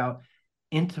talking about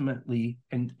intimately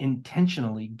and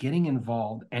intentionally getting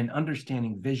involved and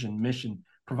understanding vision, mission,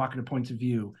 provocative points of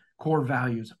view, core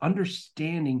values,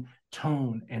 understanding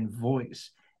tone and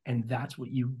voice. And that's what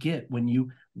you get when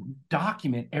you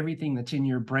document everything that's in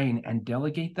your brain and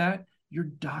delegate that.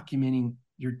 You're documenting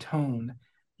your tone,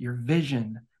 your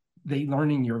vision. They're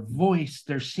learning your voice.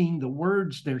 They're seeing the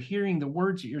words. They're hearing the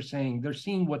words that you're saying. They're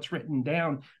seeing what's written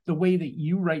down, the way that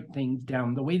you write things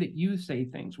down, the way that you say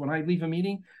things. When I leave a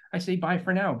meeting, I say, bye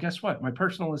for now. Guess what? My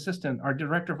personal assistant, our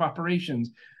director of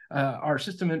operations, our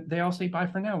system, they all say bye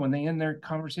for now when they end their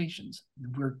conversations.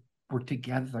 We're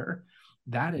together.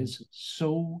 That is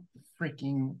so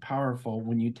freaking powerful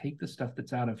when you take the stuff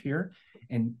that's out of here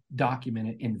and document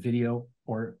it in video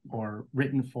or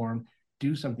written form.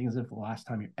 Do something as if the last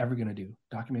time you're ever going to do.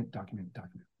 Document.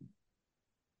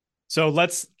 So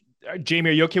Jamie,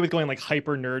 are you okay with going like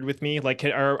hyper nerd with me? Like,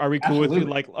 are we cool Absolutely. With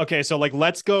you? Like, okay, so like,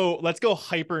 let's go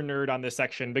hyper nerd on this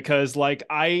section, because like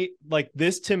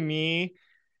this to me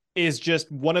is just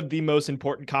one of the most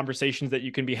important conversations that you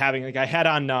can be having. Like I had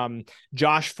on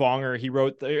Josh Fonger. He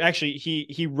wrote,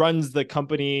 he runs the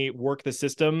company Work the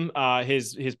System.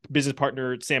 His business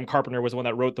partner, Sam Carpenter, was the one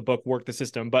that wrote the book Work the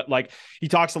System. But like, he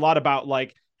talks a lot about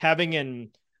like having an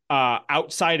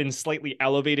outside and slightly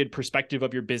elevated perspective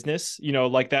of your business.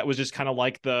 Like that was just kind of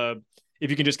like if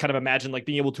you can just kind of imagine like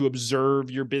being able to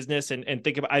observe your business and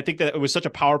think about, I think that it was such a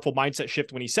powerful mindset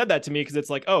shift when he said that to me, because it's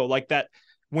like, oh, like that,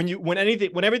 when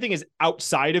everything is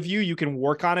outside of you, you can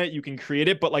work on it, you can create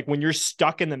it. But like when you're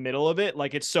stuck in the middle of it,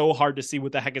 like it's so hard to see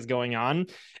what the heck is going on.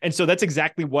 And so that's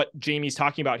exactly what Jamie's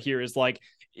talking about here is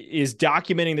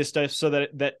documenting this stuff so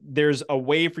that there's a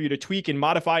way for you to tweak and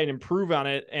modify and improve on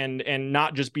it and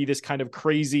not just be this kind of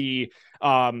crazy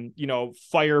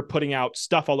fire putting out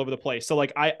stuff all over the place. So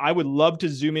like, I would love to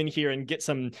zoom in here and get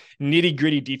some nitty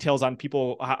gritty details on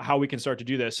people, how we can start to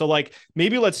do this. So like,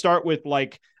 maybe let's start with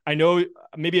like, I know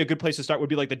maybe a good place to start would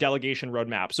be like the delegation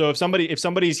roadmap. So if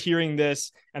somebody's hearing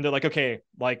this and they're like, okay,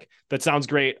 like that sounds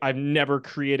great, I've never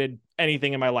created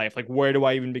anything in my life. Like, where do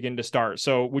I even begin to start?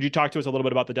 So would you talk to us a little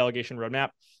bit about the delegation roadmap?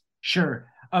 Sure.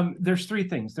 There's three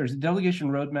things. There's a delegation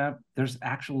roadmap. There's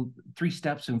actual 3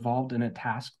 steps involved in a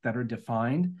task that are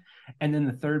defined. And then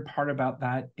the third part about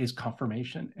that is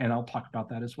confirmation. And I'll talk about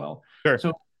that as well. Sure.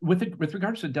 So with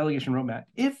regards to the delegation roadmap,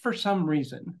 if for some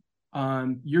reason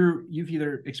you've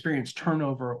either experienced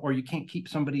turnover, or you can't keep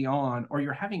somebody on, or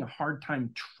you're having a hard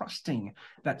time trusting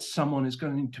that someone is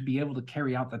going to be able to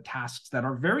carry out the tasks that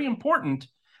are very important,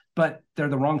 but they're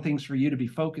the wrong things for you to be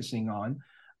focusing on,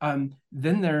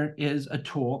 then there is a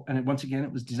tool, and once again,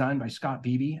 it was designed by Scott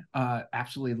Beebe.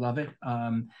 Absolutely love it.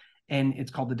 And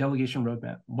it's called the Delegation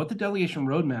Roadmap. What the Delegation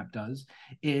Roadmap does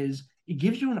is it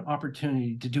gives you an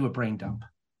opportunity to do a brain dump,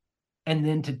 and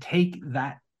then to take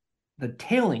the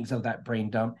tailings of that brain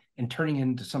dump and turning it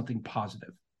into something positive,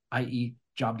 i.e.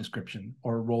 job description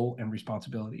or role and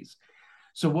responsibilities.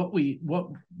 So what we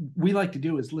like to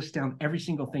do is list down every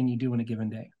single thing you do in a given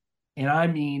day. And I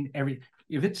mean,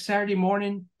 if it's Saturday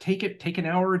morning, take an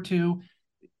hour or two,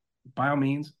 by all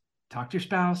means, talk to your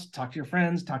spouse, talk to your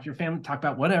friends, talk to your family, talk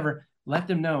about whatever, let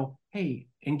them know, hey,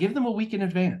 and give them a week in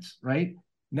advance, right?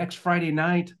 Next Friday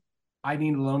night, I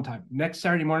need alone time. Next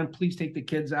Saturday morning, please take the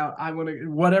kids out. I want to,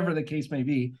 whatever the case may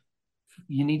be,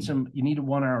 you need a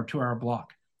 1 hour, 2 hour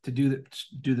block to do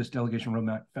this delegation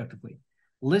roadmap effectively.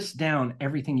 List down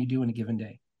everything you do in a given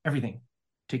day, everything.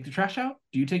 Take the trash out.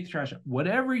 Do you take the trash out?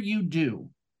 Whatever you do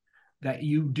that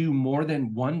you do more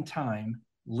than one time,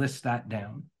 list that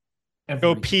down.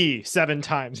 Go pee 7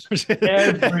 times.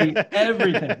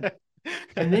 Everything.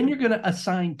 And then you're going to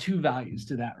assign 2 values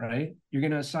to that, right? You're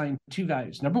going to assign 2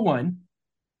 values. Number 1,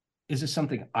 is this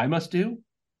something I must do?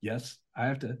 Yes, I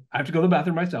have to go to the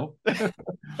bathroom myself.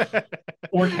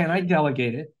 Or can I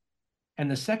delegate it?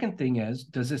 And the second thing is,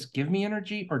 does this give me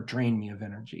energy or drain me of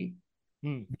energy?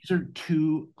 These are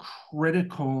 2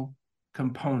 critical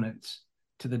components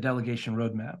to the delegation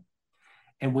roadmap.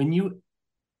 And when you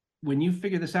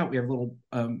figure this out, we have a little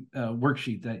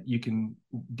worksheet that you can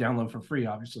download for free,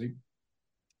 obviously.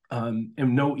 And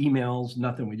no emails,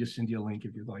 nothing. We just send you a link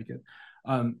if you'd like it.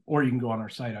 Or you can go on our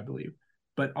site, I believe.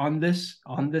 But on this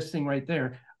thing right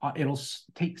there, it'll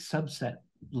take subset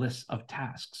lists of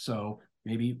tasks. So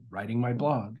maybe writing my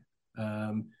blog,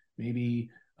 maybe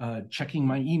checking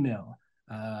my email,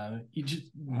 you just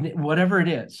whatever it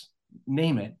is,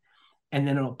 name it. And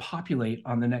then it'll populate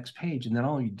on the next page. And then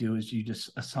all you do is you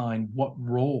just assign what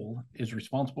role is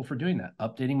responsible for doing that.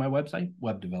 Updating my website,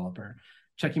 web developer.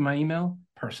 Checking my email,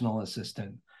 personal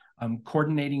assistant.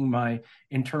 Coordinating my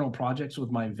internal projects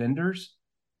with my vendors,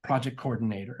 project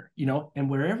coordinator. And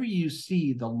wherever you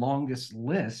see the longest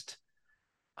list,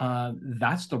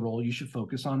 that's the role you should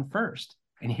focus on first.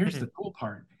 And here's the cool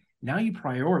part. Now you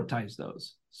prioritize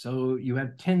those. So you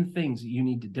have 10 things that you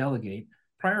need to delegate.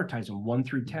 Prioritize them 1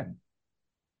 through 10.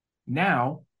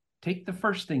 Now, take the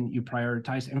first thing you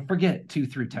prioritize and forget 2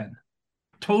 through 10.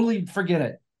 Totally forget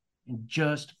it. And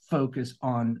just focus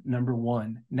on number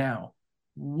 1. Now,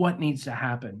 what needs to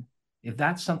happen? If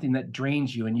that's something that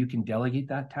drains you and you can delegate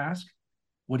that task,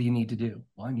 what do you need to do?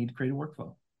 Well, I need to create a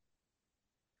workflow.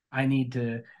 I need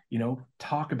to,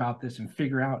 talk about this and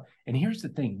figure out. And here's the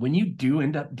thing. When you do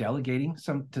end up delegating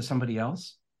to somebody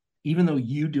else, even though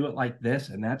you do it like this,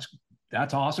 and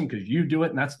that's awesome because you do it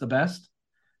and that's the best,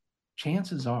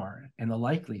 chances are, and the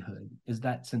likelihood is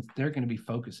that since they're going to be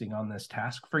focusing on this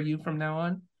task for you from now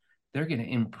on, they're going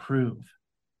to improve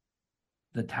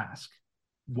the task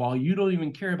while you don't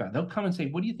even care about it. They'll come and say,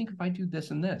 what do you think if I do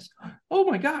this and this? Oh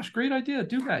my gosh, great idea.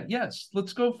 Do that. Yes,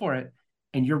 let's go for it.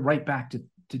 And you're right back to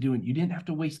doing, you didn't have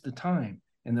to waste the time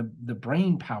and the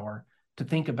brain power to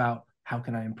think about how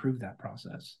can I improve that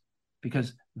process?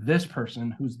 Because this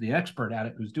person who's the expert at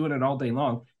it, who's doing it all day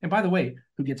long, and by the way,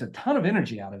 who gets a ton of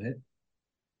energy out of it,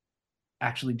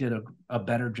 actually did a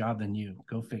better job than you.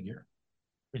 Go figure.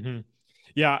 Mm-hmm.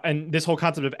 Yeah. And this whole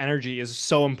concept of energy is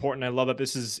so important. I love that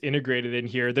this is integrated in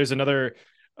here. There's another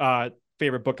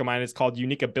favorite book of mine. It's called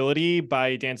Unique Ability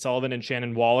by Dan Sullivan and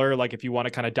Shannon Waller. Like if you want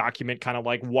to kind of document kind of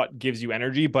like what gives you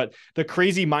energy, but the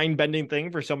crazy mind bending thing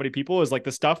for so many people is like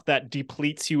the stuff that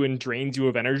depletes you and drains you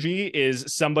of energy is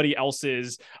somebody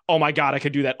else's, oh my God, I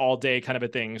could do that all day kind of a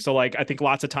thing. So like, I think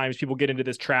lots of times people get into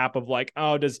this trap of like,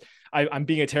 oh, I'm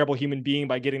being a terrible human being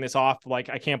by getting this off. Like,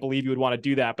 I can't believe you would want to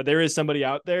do that. But there is somebody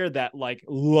out there that like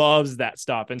loves that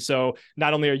stuff. And so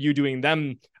not only are you doing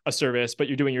them a service, but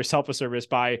you're doing yourself a service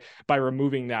by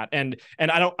removing that. And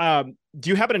I don't do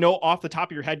you happen to know off the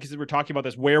top of your head, because we're talking about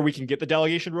this, where we can get the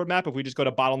delegation roadmap? If we just go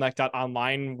to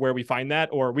bottleneck.online, where we find that,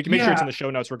 or we can make sure it's in the show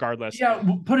notes regardless. Yeah,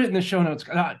 we'll put it in the show notes,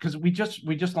 because we just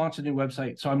launched a new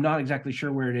website, so I'm not exactly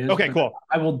sure where it is. Okay, cool.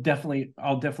 I'll definitely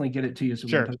get it to you. So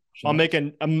sure, I'll make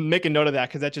a note of that,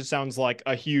 because that just sounds like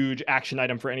a huge action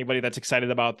item for anybody that's excited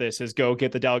about this. Is go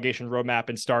get the delegation roadmap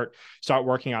and start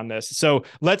working on this. So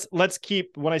let's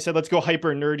keep, when I said let's go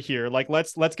hyper nerd here, like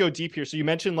let's go deep here. So you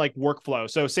mentioned like workflow.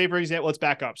 So say for example, let's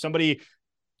back up. Somebody,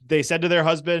 they said to their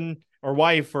husband or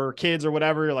wife or kids or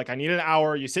whatever, like, I need an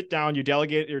hour. You sit down, you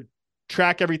delegate, you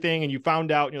track everything, and you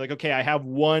found out, and you're like, okay, I have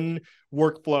one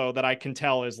workflow that I can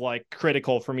tell is like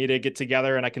critical for me to get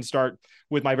together, and I can start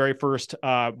with my very first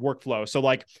workflow. So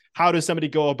like, how does somebody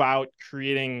go about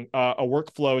creating a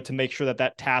workflow to make sure that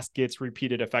that task gets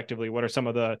repeated effectively? What are some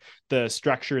of the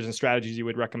structures and strategies you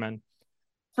would recommend?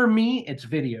 For me, it's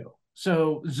video.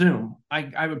 So Zoom,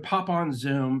 I would pop on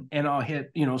Zoom and I'll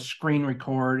hit, screen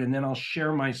record, and then I'll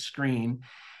share my screen.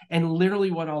 And literally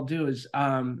what I'll do is,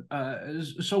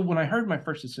 so when I hired my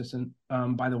first assistant,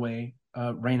 by the way,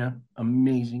 Raina,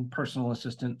 amazing personal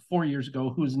assistant 4 years ago,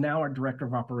 who is now our director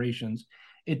of operations.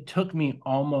 It took me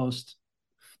almost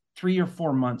 3 or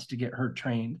 4 months to get her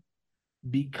trained,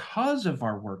 because of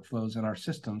our workflows and our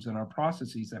systems and our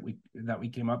processes that we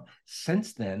came up.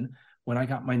 Since then, when I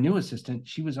got my new assistant,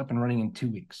 she was up and running in 2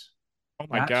 weeks. Oh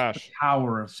my gosh. The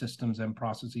power of systems and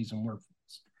processes and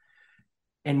workflows.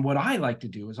 And what I like to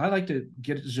do is I like to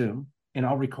get Zoom, and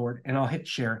I'll record, and I'll hit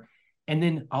share. And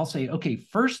then I'll say, okay,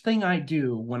 first thing I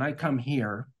do when I come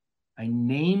here, I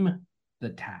name the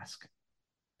task.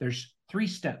 There's 3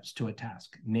 steps to a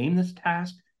task: name this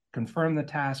task, confirm the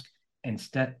task, and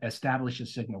establish a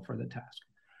signal for the task.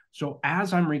 So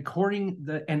as I'm recording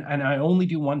and I only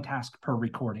do one task per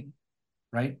recording,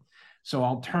 right? So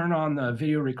I'll turn on the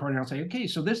video recording. I'll say, okay,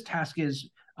 so this task is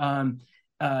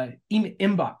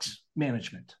inbox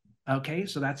management. Okay,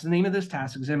 so that's the name of this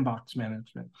task, is inbox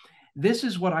management. This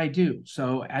is what I do.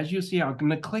 So as you see, I'm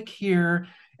going to click here,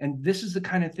 and this is the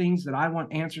kind of things that I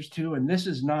want answers to, and this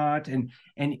is not. And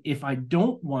if I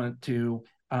don't want to,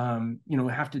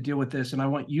 have to deal with this, and I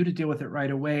want you to deal with it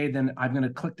right away, then I'm going to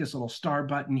click this little star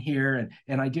button here,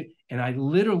 and I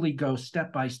literally go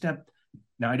step by step.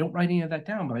 Now, I don't write any of that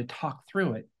down, but I talk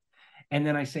through it. And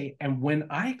then I say, and when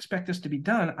I expect this to be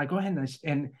done, I go ahead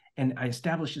and I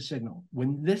establish a signal.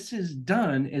 When this is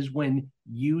done is when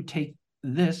you take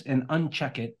this and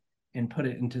uncheck it and put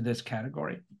it into this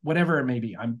category, whatever it may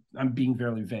be. I'm being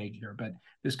very vague here, but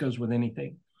this goes with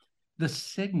anything. The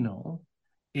signal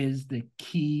is the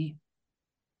key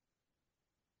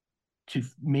to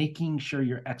making sure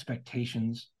your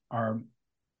expectations are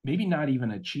maybe not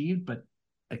even achieved, but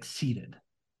exceeded.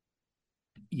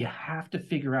 You have to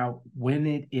figure out when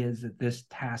it is that this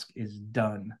task is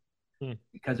done.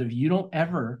 Because if you don't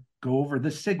ever go over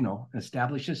the signal,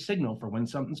 establish a signal for when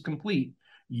something's complete,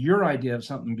 your idea of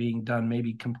something being done may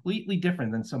be completely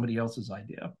different than somebody else's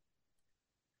idea.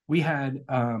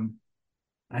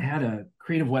 I had a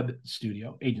creative web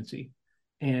studio agency,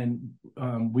 and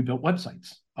we built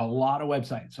websites, a lot of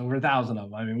websites, over 1,000 of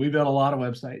them. I mean, we built a lot of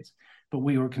websites, but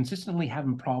we were consistently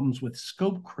having problems with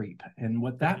scope creep. And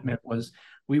what that meant was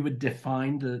we would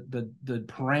define the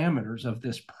parameters of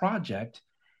this project,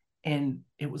 and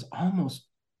it was almost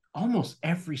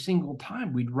every single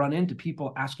time we'd run into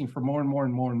people asking for more and more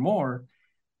and more and more,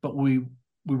 but we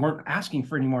weren't asking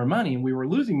for any more money, and we were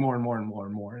losing more and more and more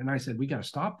and more. And I said, we got to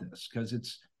stop this, because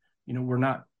it's, we're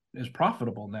not as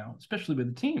profitable now, especially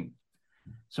with the team.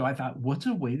 So I thought, what's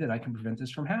a way that I can prevent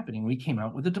this from happening? We came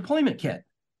out with a deployment kit.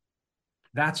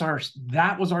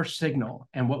 That was our signal.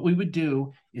 And what we would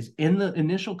do is, in the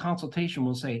initial consultation,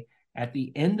 we'll say, at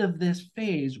the end of this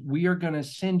phase, we are going to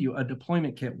send you a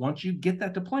deployment kit. Once you get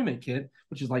that deployment kit,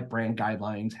 which is like brand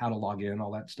guidelines, how to log in,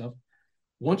 all that stuff.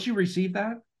 Once you receive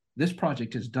that, this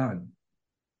project is done.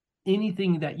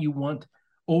 Anything that you want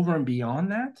over and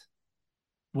beyond that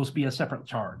will be a separate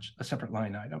charge, a separate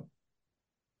line item.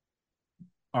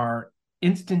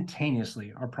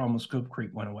 Instantaneously, our problem with scope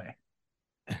creep went away.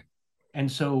 And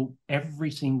so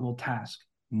every single task,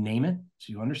 name it,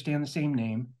 so you understand the same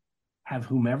name, have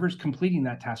whomever's completing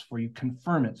that task for you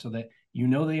confirm it so that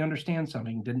they understand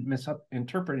something, didn't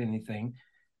misinterpret anything.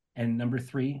 And number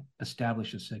 3,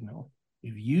 establish a signal.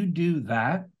 If you do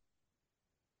that,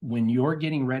 when you're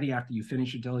getting ready after you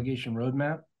finish your delegation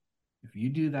roadmap, if you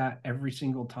do that every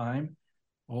single time,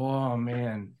 oh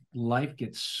man, life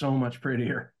gets so much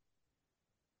prettier.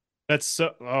 That's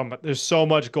so, there's so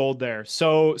much gold there.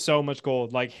 So much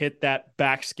gold. Like hit that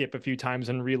back skip a few times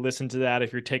and re-listen to that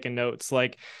if you're taking notes.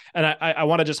 Like, and I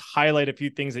want to just highlight a few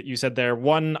things that you said there.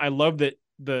 One, I love that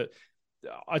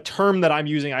a term that I'm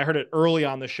using, I heard it early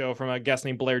on the show from a guest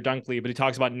named Blair Dunkley, but he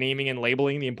talks about naming and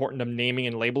labeling, the importance of naming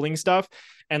and labeling stuff.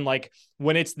 And like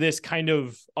when it's this kind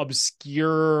of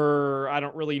obscure, I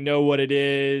don't really know what it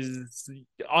is,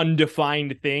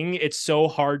 undefined thing, it's so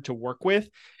hard to work with.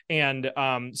 And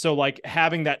so like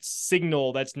having that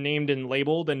signal that's named and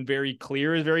labeled and very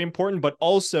clear is very important, but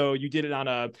also you did it on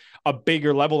a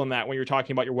bigger level than that when you're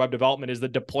talking about your web development is the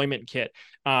deployment kit.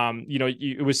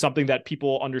 It was something that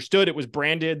people understood. It was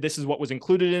branded. This is what was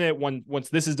included in it. Once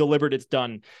this is delivered, it's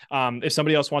done. If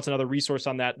somebody else wants another resource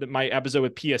on that my episode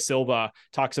with Pia Silva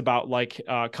talks about like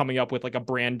coming up with like a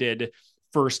branded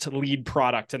first lead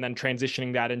product and then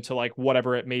transitioning that into like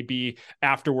whatever it may be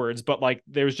afterwards. But like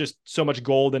there's just so much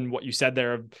gold in what you said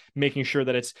there of making sure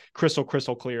that it's crystal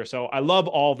clear. So I love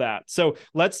all that. So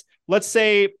let's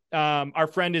say our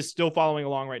friend is still following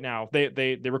along right now.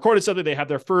 They recorded something, they have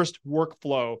their first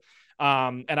workflow.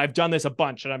 And I've done this a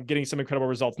bunch and I'm getting some incredible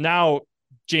results. Now,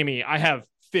 Jamie, I have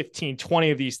 15,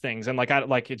 20 of these things. And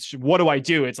it's, what do I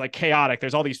do? It's like chaotic.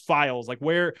 There's all these files, like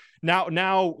where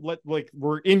like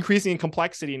we're increasing in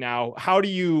complexity now. How do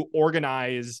you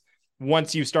organize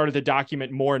once you've started to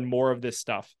document more and more of this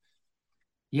stuff?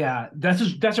 Yeah,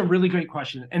 that's a really great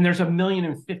question. And there's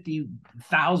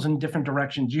 1,050,000 different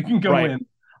directions you can go in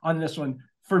on this one.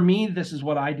 For me, this is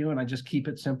what I do, and I just keep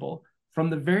it simple. I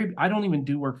don't even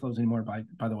do workflows anymore, by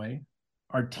the way.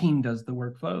 Our team does the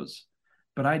workflows.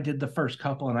 But I did the first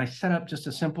couple and I set up just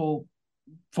a simple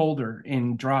folder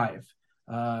in Drive.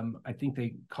 I think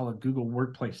they call it Google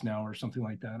Workplace now or something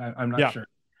like that. I'm not sure.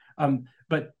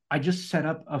 But I just set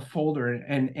up a folder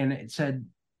and it said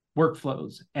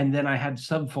workflows. And then I had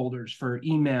subfolders for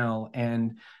email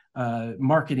and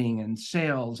marketing and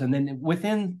sales. And then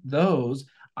within those,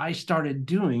 I started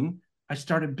building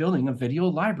a video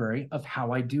library of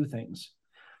how I do things.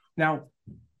 Now,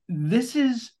 this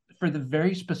is for the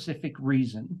very specific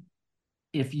reason,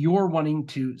 if you're wanting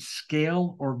to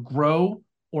scale or grow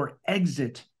or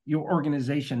exit your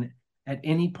organization at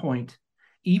any point,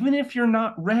 even if you're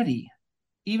not ready,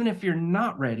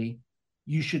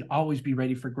 you should always be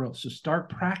ready for growth. So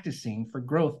start practicing for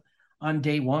growth on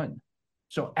day one.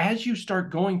 So as you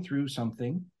start going through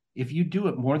something, if you do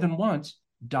it more than once,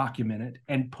 document it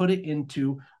and put it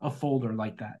into a folder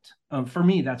like that. For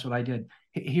me, that's what I did.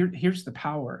 Here's the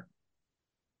power.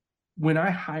 When I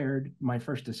hired my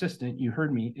first assistant, you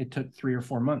heard me, it took 3 or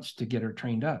 4 months to get her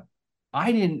trained up.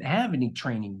 I didn't have any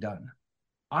training done.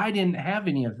 I didn't have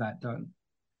any of that done.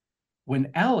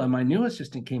 When Ella, my new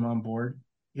assistant, came on board,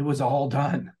 it was all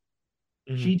done.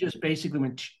 Mm-hmm. She just basically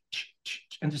went,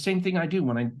 and the same thing I do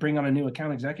when I bring on a new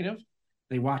account executive.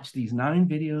 They watch these 9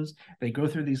 videos. They go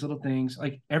through these little things.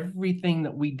 Like everything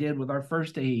that we did with our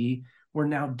first AE, we're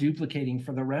now duplicating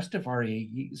for the rest of our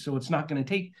AE. So it's not going to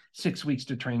take 6 weeks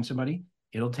to train somebody.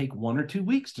 It'll take 1 or 2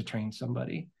 weeks to train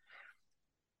somebody.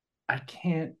 I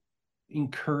can't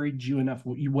encourage you enough.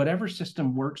 Whatever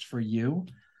system works for you,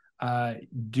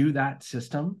 do that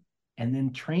system and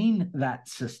then train that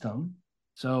system.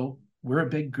 So we're a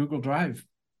big Google Drive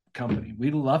company.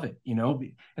 We love it,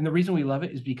 and the reason we love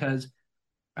it is because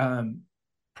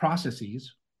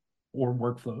processes or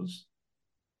workflows,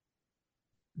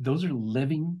 those are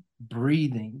living,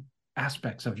 breathing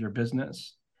aspects of your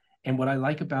business. And what I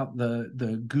like about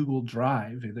the Google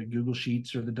Drive, or the Google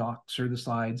Sheets or the Docs or the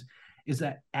slides, is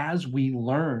that as we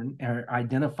learn or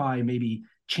identify maybe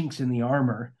chinks in the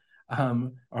armor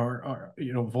or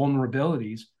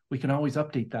vulnerabilities, we can always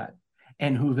update that.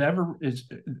 And whoever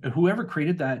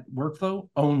created that workflow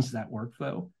owns that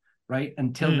workflow, right?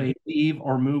 Until they leave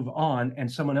or move on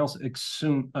and someone else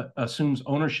assumes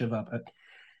ownership of it.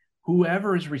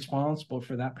 Whoever is responsible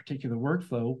for that particular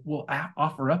workflow will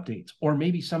offer updates, or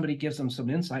maybe somebody gives them some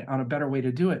insight on a better way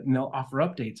to do it and they'll offer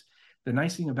updates. The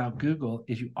nice thing about Google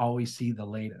is you always see the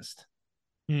latest.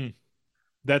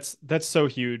 That's so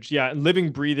huge. Yeah. And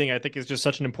living, breathing, I think is just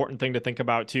such an important thing to think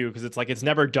about too, because it's like, it's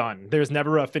never done. There's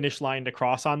never a finish line to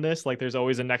cross on this. Like there's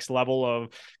always a next level of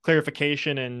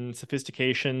clarification and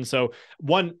sophistication. So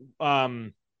one, I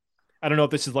don't know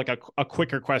if this is like a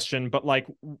quicker question, but like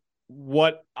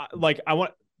I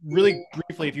want really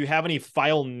briefly, if you have any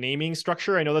file naming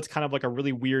structure. I know that's kind of like a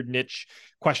really weird niche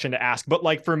question to ask, but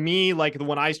like for me, like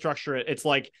when I structure it, it's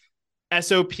like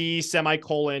SOP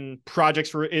semicolon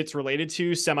projects it's related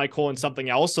to semicolon something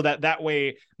else. So that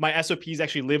way my SOPs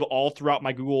actually live all throughout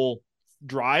my Google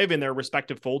drive in their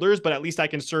respective folders, but at least I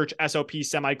can search SOP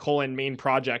semicolon main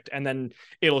project and then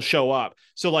it'll show up.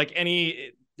 So like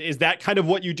is that kind of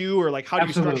what you do, or like how do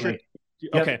you structure it?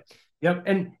 Yep. Okay. Yep.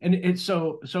 And it's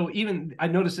so even I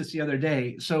noticed this the other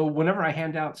day. So whenever I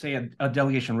hand out, say, a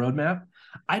delegation roadmap,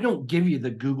 I don't give you the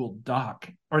Google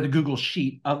Doc or the Google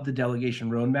Sheet of the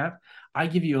delegation roadmap. I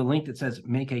give you a link that says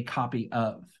make a copy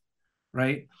of,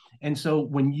 right? And so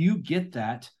when you get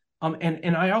that,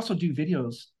 and I also do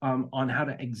videos on how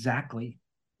to exactly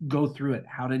go through it,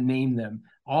 how to name them,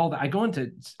 all that. I go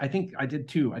into, I think I did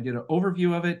two. I did an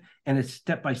overview of it and it's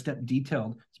step-by-step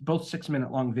detailed. It's both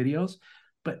 6-minute long videos,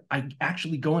 but I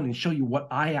actually go in and show you what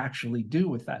I actually do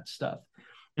with that stuff.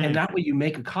 And that way you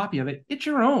make a copy of it. It's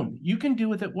your own. You can do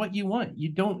with it what you want. You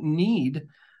don't need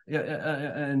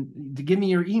to give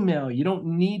me your email. You don't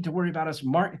need to worry about us.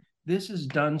 This is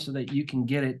done so that you can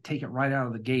get it, take it right out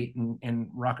of the gate and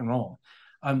rock and roll.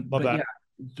 But that. Yeah,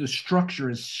 the structure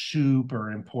is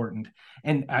super important.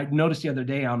 And I noticed the other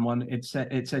day on one, it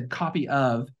said copy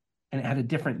of, and it had a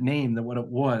different name than what it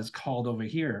was called over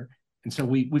here. And so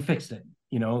we fixed it,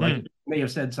 like it may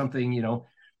have said something,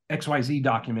 XYZ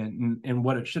document, and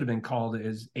what it should have been called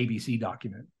is ABC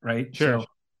document, right? Sure. So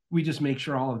we just make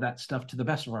sure all of that stuff to the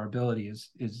best of our ability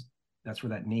is that's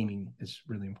where that naming is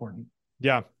really important.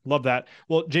 Yeah, love that.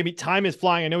 Well, Jamie, time is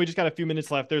flying. I know we just got a few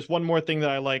minutes left. There's one more thing that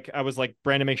I was like,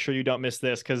 Brandon, make sure you don't miss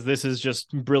this, because this is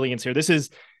just brilliance here. This is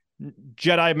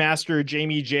Jedi Master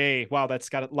Jamie J. Wow, that's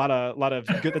got a lot of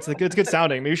good. It's good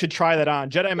sounding. Maybe you should try that on.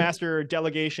 Jedi Master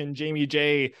Delegation Jamie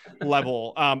J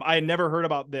level. I had never heard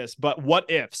about this, but what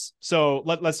ifs? So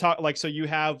let's talk. Like, so you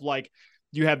have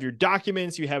your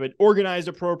documents, you have it organized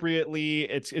appropriately.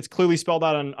 It's clearly spelled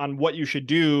out on what you should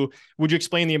do. Would you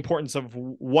explain the importance of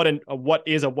what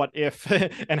is a what if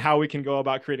and how we can go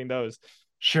about creating those?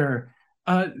 Sure.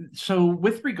 So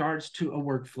with regards to a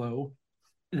workflow,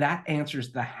 that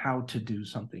answers the how to do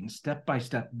something step by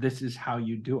step. This is how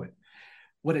you do it.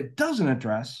 What it doesn't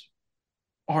address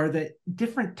are the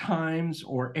different times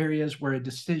or areas where a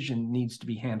decision needs to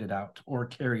be handed out or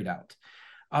carried out.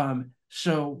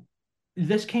 So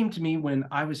this came to me when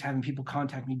I was having people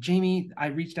contact me. Jamie, I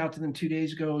reached out to them 2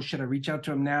 days ago. Should I reach out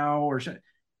to them now?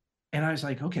 And I was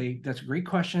like, okay, that's a great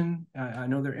question. I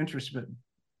know they're interested, but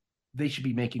they should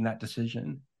be making that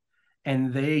decision.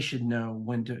 And they should know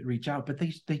when to reach out, but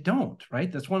they don't,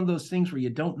 right? That's one of those things where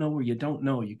you don't know where you don't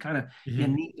know. You kind of you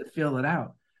need to fill it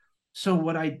out. So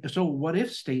what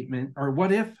if statement, or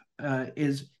what if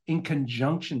is in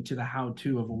conjunction to the how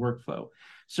to of a workflow.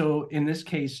 So in this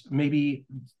case, maybe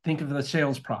think of the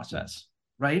sales process,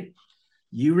 right?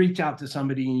 You reach out to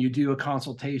somebody and you do a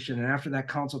consultation, and after that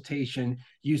consultation,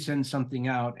 you send something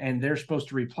out and they're supposed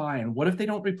to reply. And what if they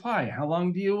don't reply? How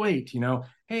long do you wait?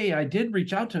 Hey, I did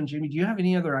reach out to them, Jimmy. Do you have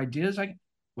any other ideas?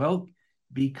 Well,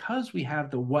 because we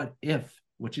have the what if,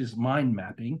 which is mind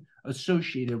mapping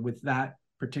associated with that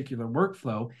particular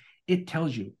workflow, it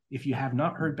tells you if you have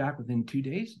not heard back within 2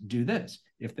 days, do this.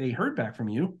 If they heard back from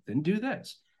you, then do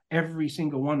this. Every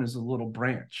single one is a little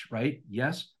branch, right?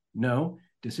 Yes, no,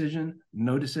 decision,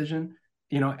 no decision,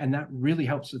 and that really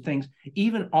helps with things,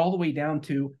 even all the way down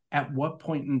to at what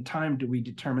point in time do we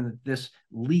determine that this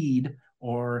lead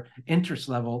or interest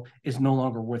level is no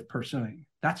longer worth pursuing.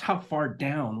 That's how far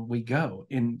down we go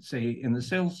in the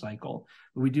sales cycle.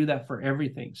 We do that for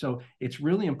everything. So it's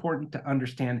really important to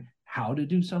understand how to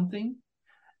do something.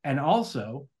 And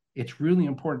also it's really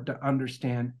important to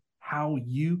understand how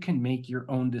you can make your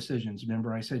own decisions.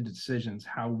 Remember, I said decisions,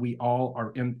 how we all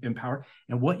are empowered.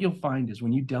 And what you'll find is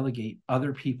when you delegate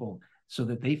other people so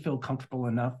that they feel comfortable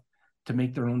enough to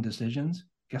make their own decisions,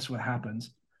 guess what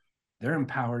happens? They're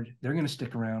empowered. They're going to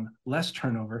stick around, less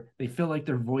turnover. They feel like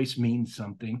their voice means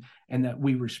something and that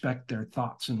we respect their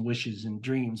thoughts and wishes and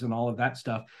dreams and all of that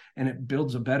stuff. And it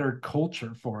builds a better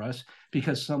culture for us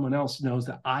because someone else knows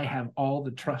that I have all the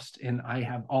trust and I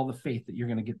have all the faith that you're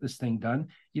going to get this thing done.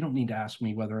 You don't need to ask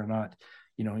me whether or not,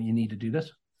 you need to do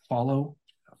this. Follow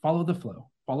the flow,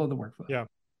 follow the workflow. Yeah.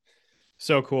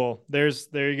 So cool. There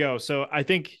you go. So I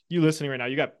think you listening right now,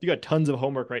 you got tons of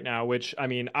homework right now, which I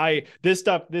mean, this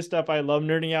stuff I love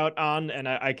nerding out on, and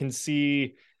I can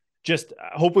see just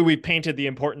hopefully we painted the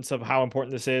importance of how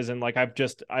important this is. And like,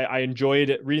 I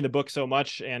enjoyed reading the book so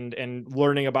much and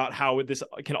learning about how this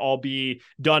can all be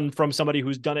done from somebody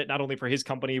who's done it, not only for his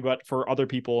company, but for other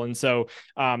people. And so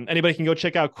anybody can go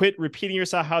check out Quit Repeating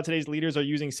Yourself, How Today's Leaders Are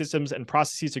Using Systems and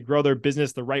Processes to Grow Their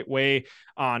Business the Right Way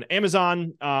on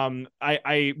Amazon.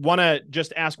 I want to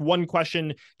just ask one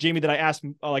question, Jamie, that I asked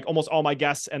like almost all my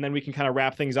guests, and then we can kind of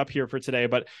wrap things up here for today.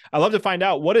 But I'd love to find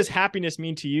out, what does happiness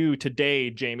mean to you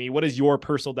today, Jamie? What is your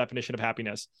personal definition of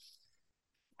happiness?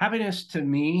 Happiness to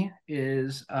me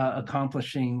is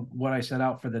accomplishing what I set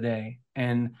out for the day,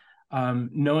 and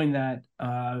knowing that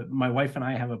my wife and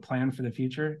I have a plan for the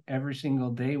future. Every single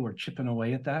day, we're chipping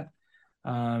away at that,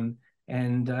 and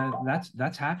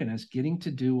that's happiness. Getting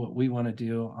to do what we want to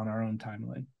do on our own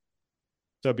timeline.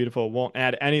 So beautiful. Won't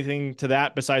add anything to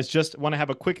that besides just want to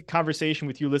have a quick conversation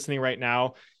with you listening right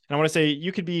now. And I want to say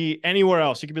you could be anywhere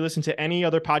else. You could be listening to any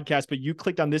other podcast, but you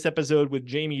clicked on this episode with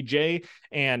Jamie J.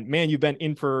 And man, you've been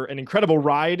in for an incredible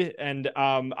ride. And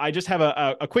I just have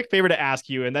a quick favor to ask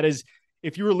you. And that is,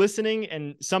 if you were listening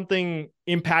and something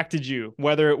impacted you,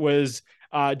 whether it was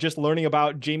just learning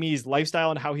about Jamie's lifestyle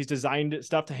and how he's designed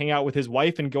stuff to hang out with his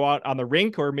wife and go out on the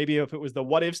rink, or maybe if it was the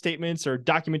what if statements or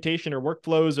documentation or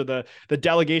workflows or the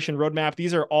delegation roadmap,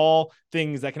 these are all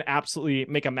things that can absolutely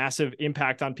make a massive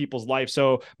impact on people's life.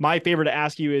 So my favor to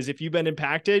ask you is, if you've been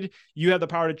impacted, you have the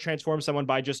power to transform someone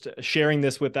by just sharing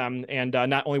this with them. And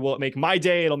not only will it make my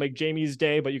day, it'll make Jamie's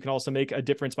day, but you can also make a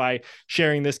difference by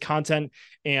sharing this content.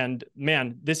 And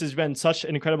man, this has been such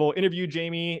an incredible interview,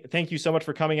 Jamie. Thank you so much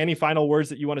for coming. Any final words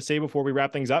that you want to say before we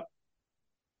wrap things up?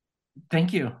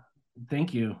 Thank you.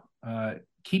 Thank you.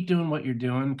 Keep doing what you're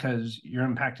doing, because you're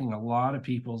impacting a lot of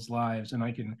people's lives. And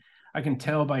I can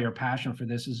tell by your passion for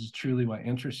this is truly what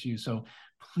interests you. So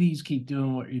please keep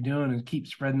doing what you're doing and keep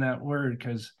spreading that word,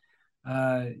 because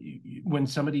when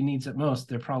somebody needs it most,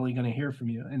 they're probably going to hear from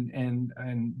you.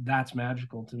 And that's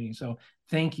magical to me. So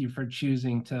thank you for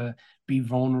choosing to be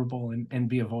vulnerable and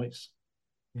be a voice.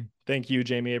 Thank you,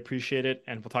 Jamie. I appreciate it.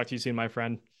 And we'll talk to you soon, my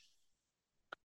friend.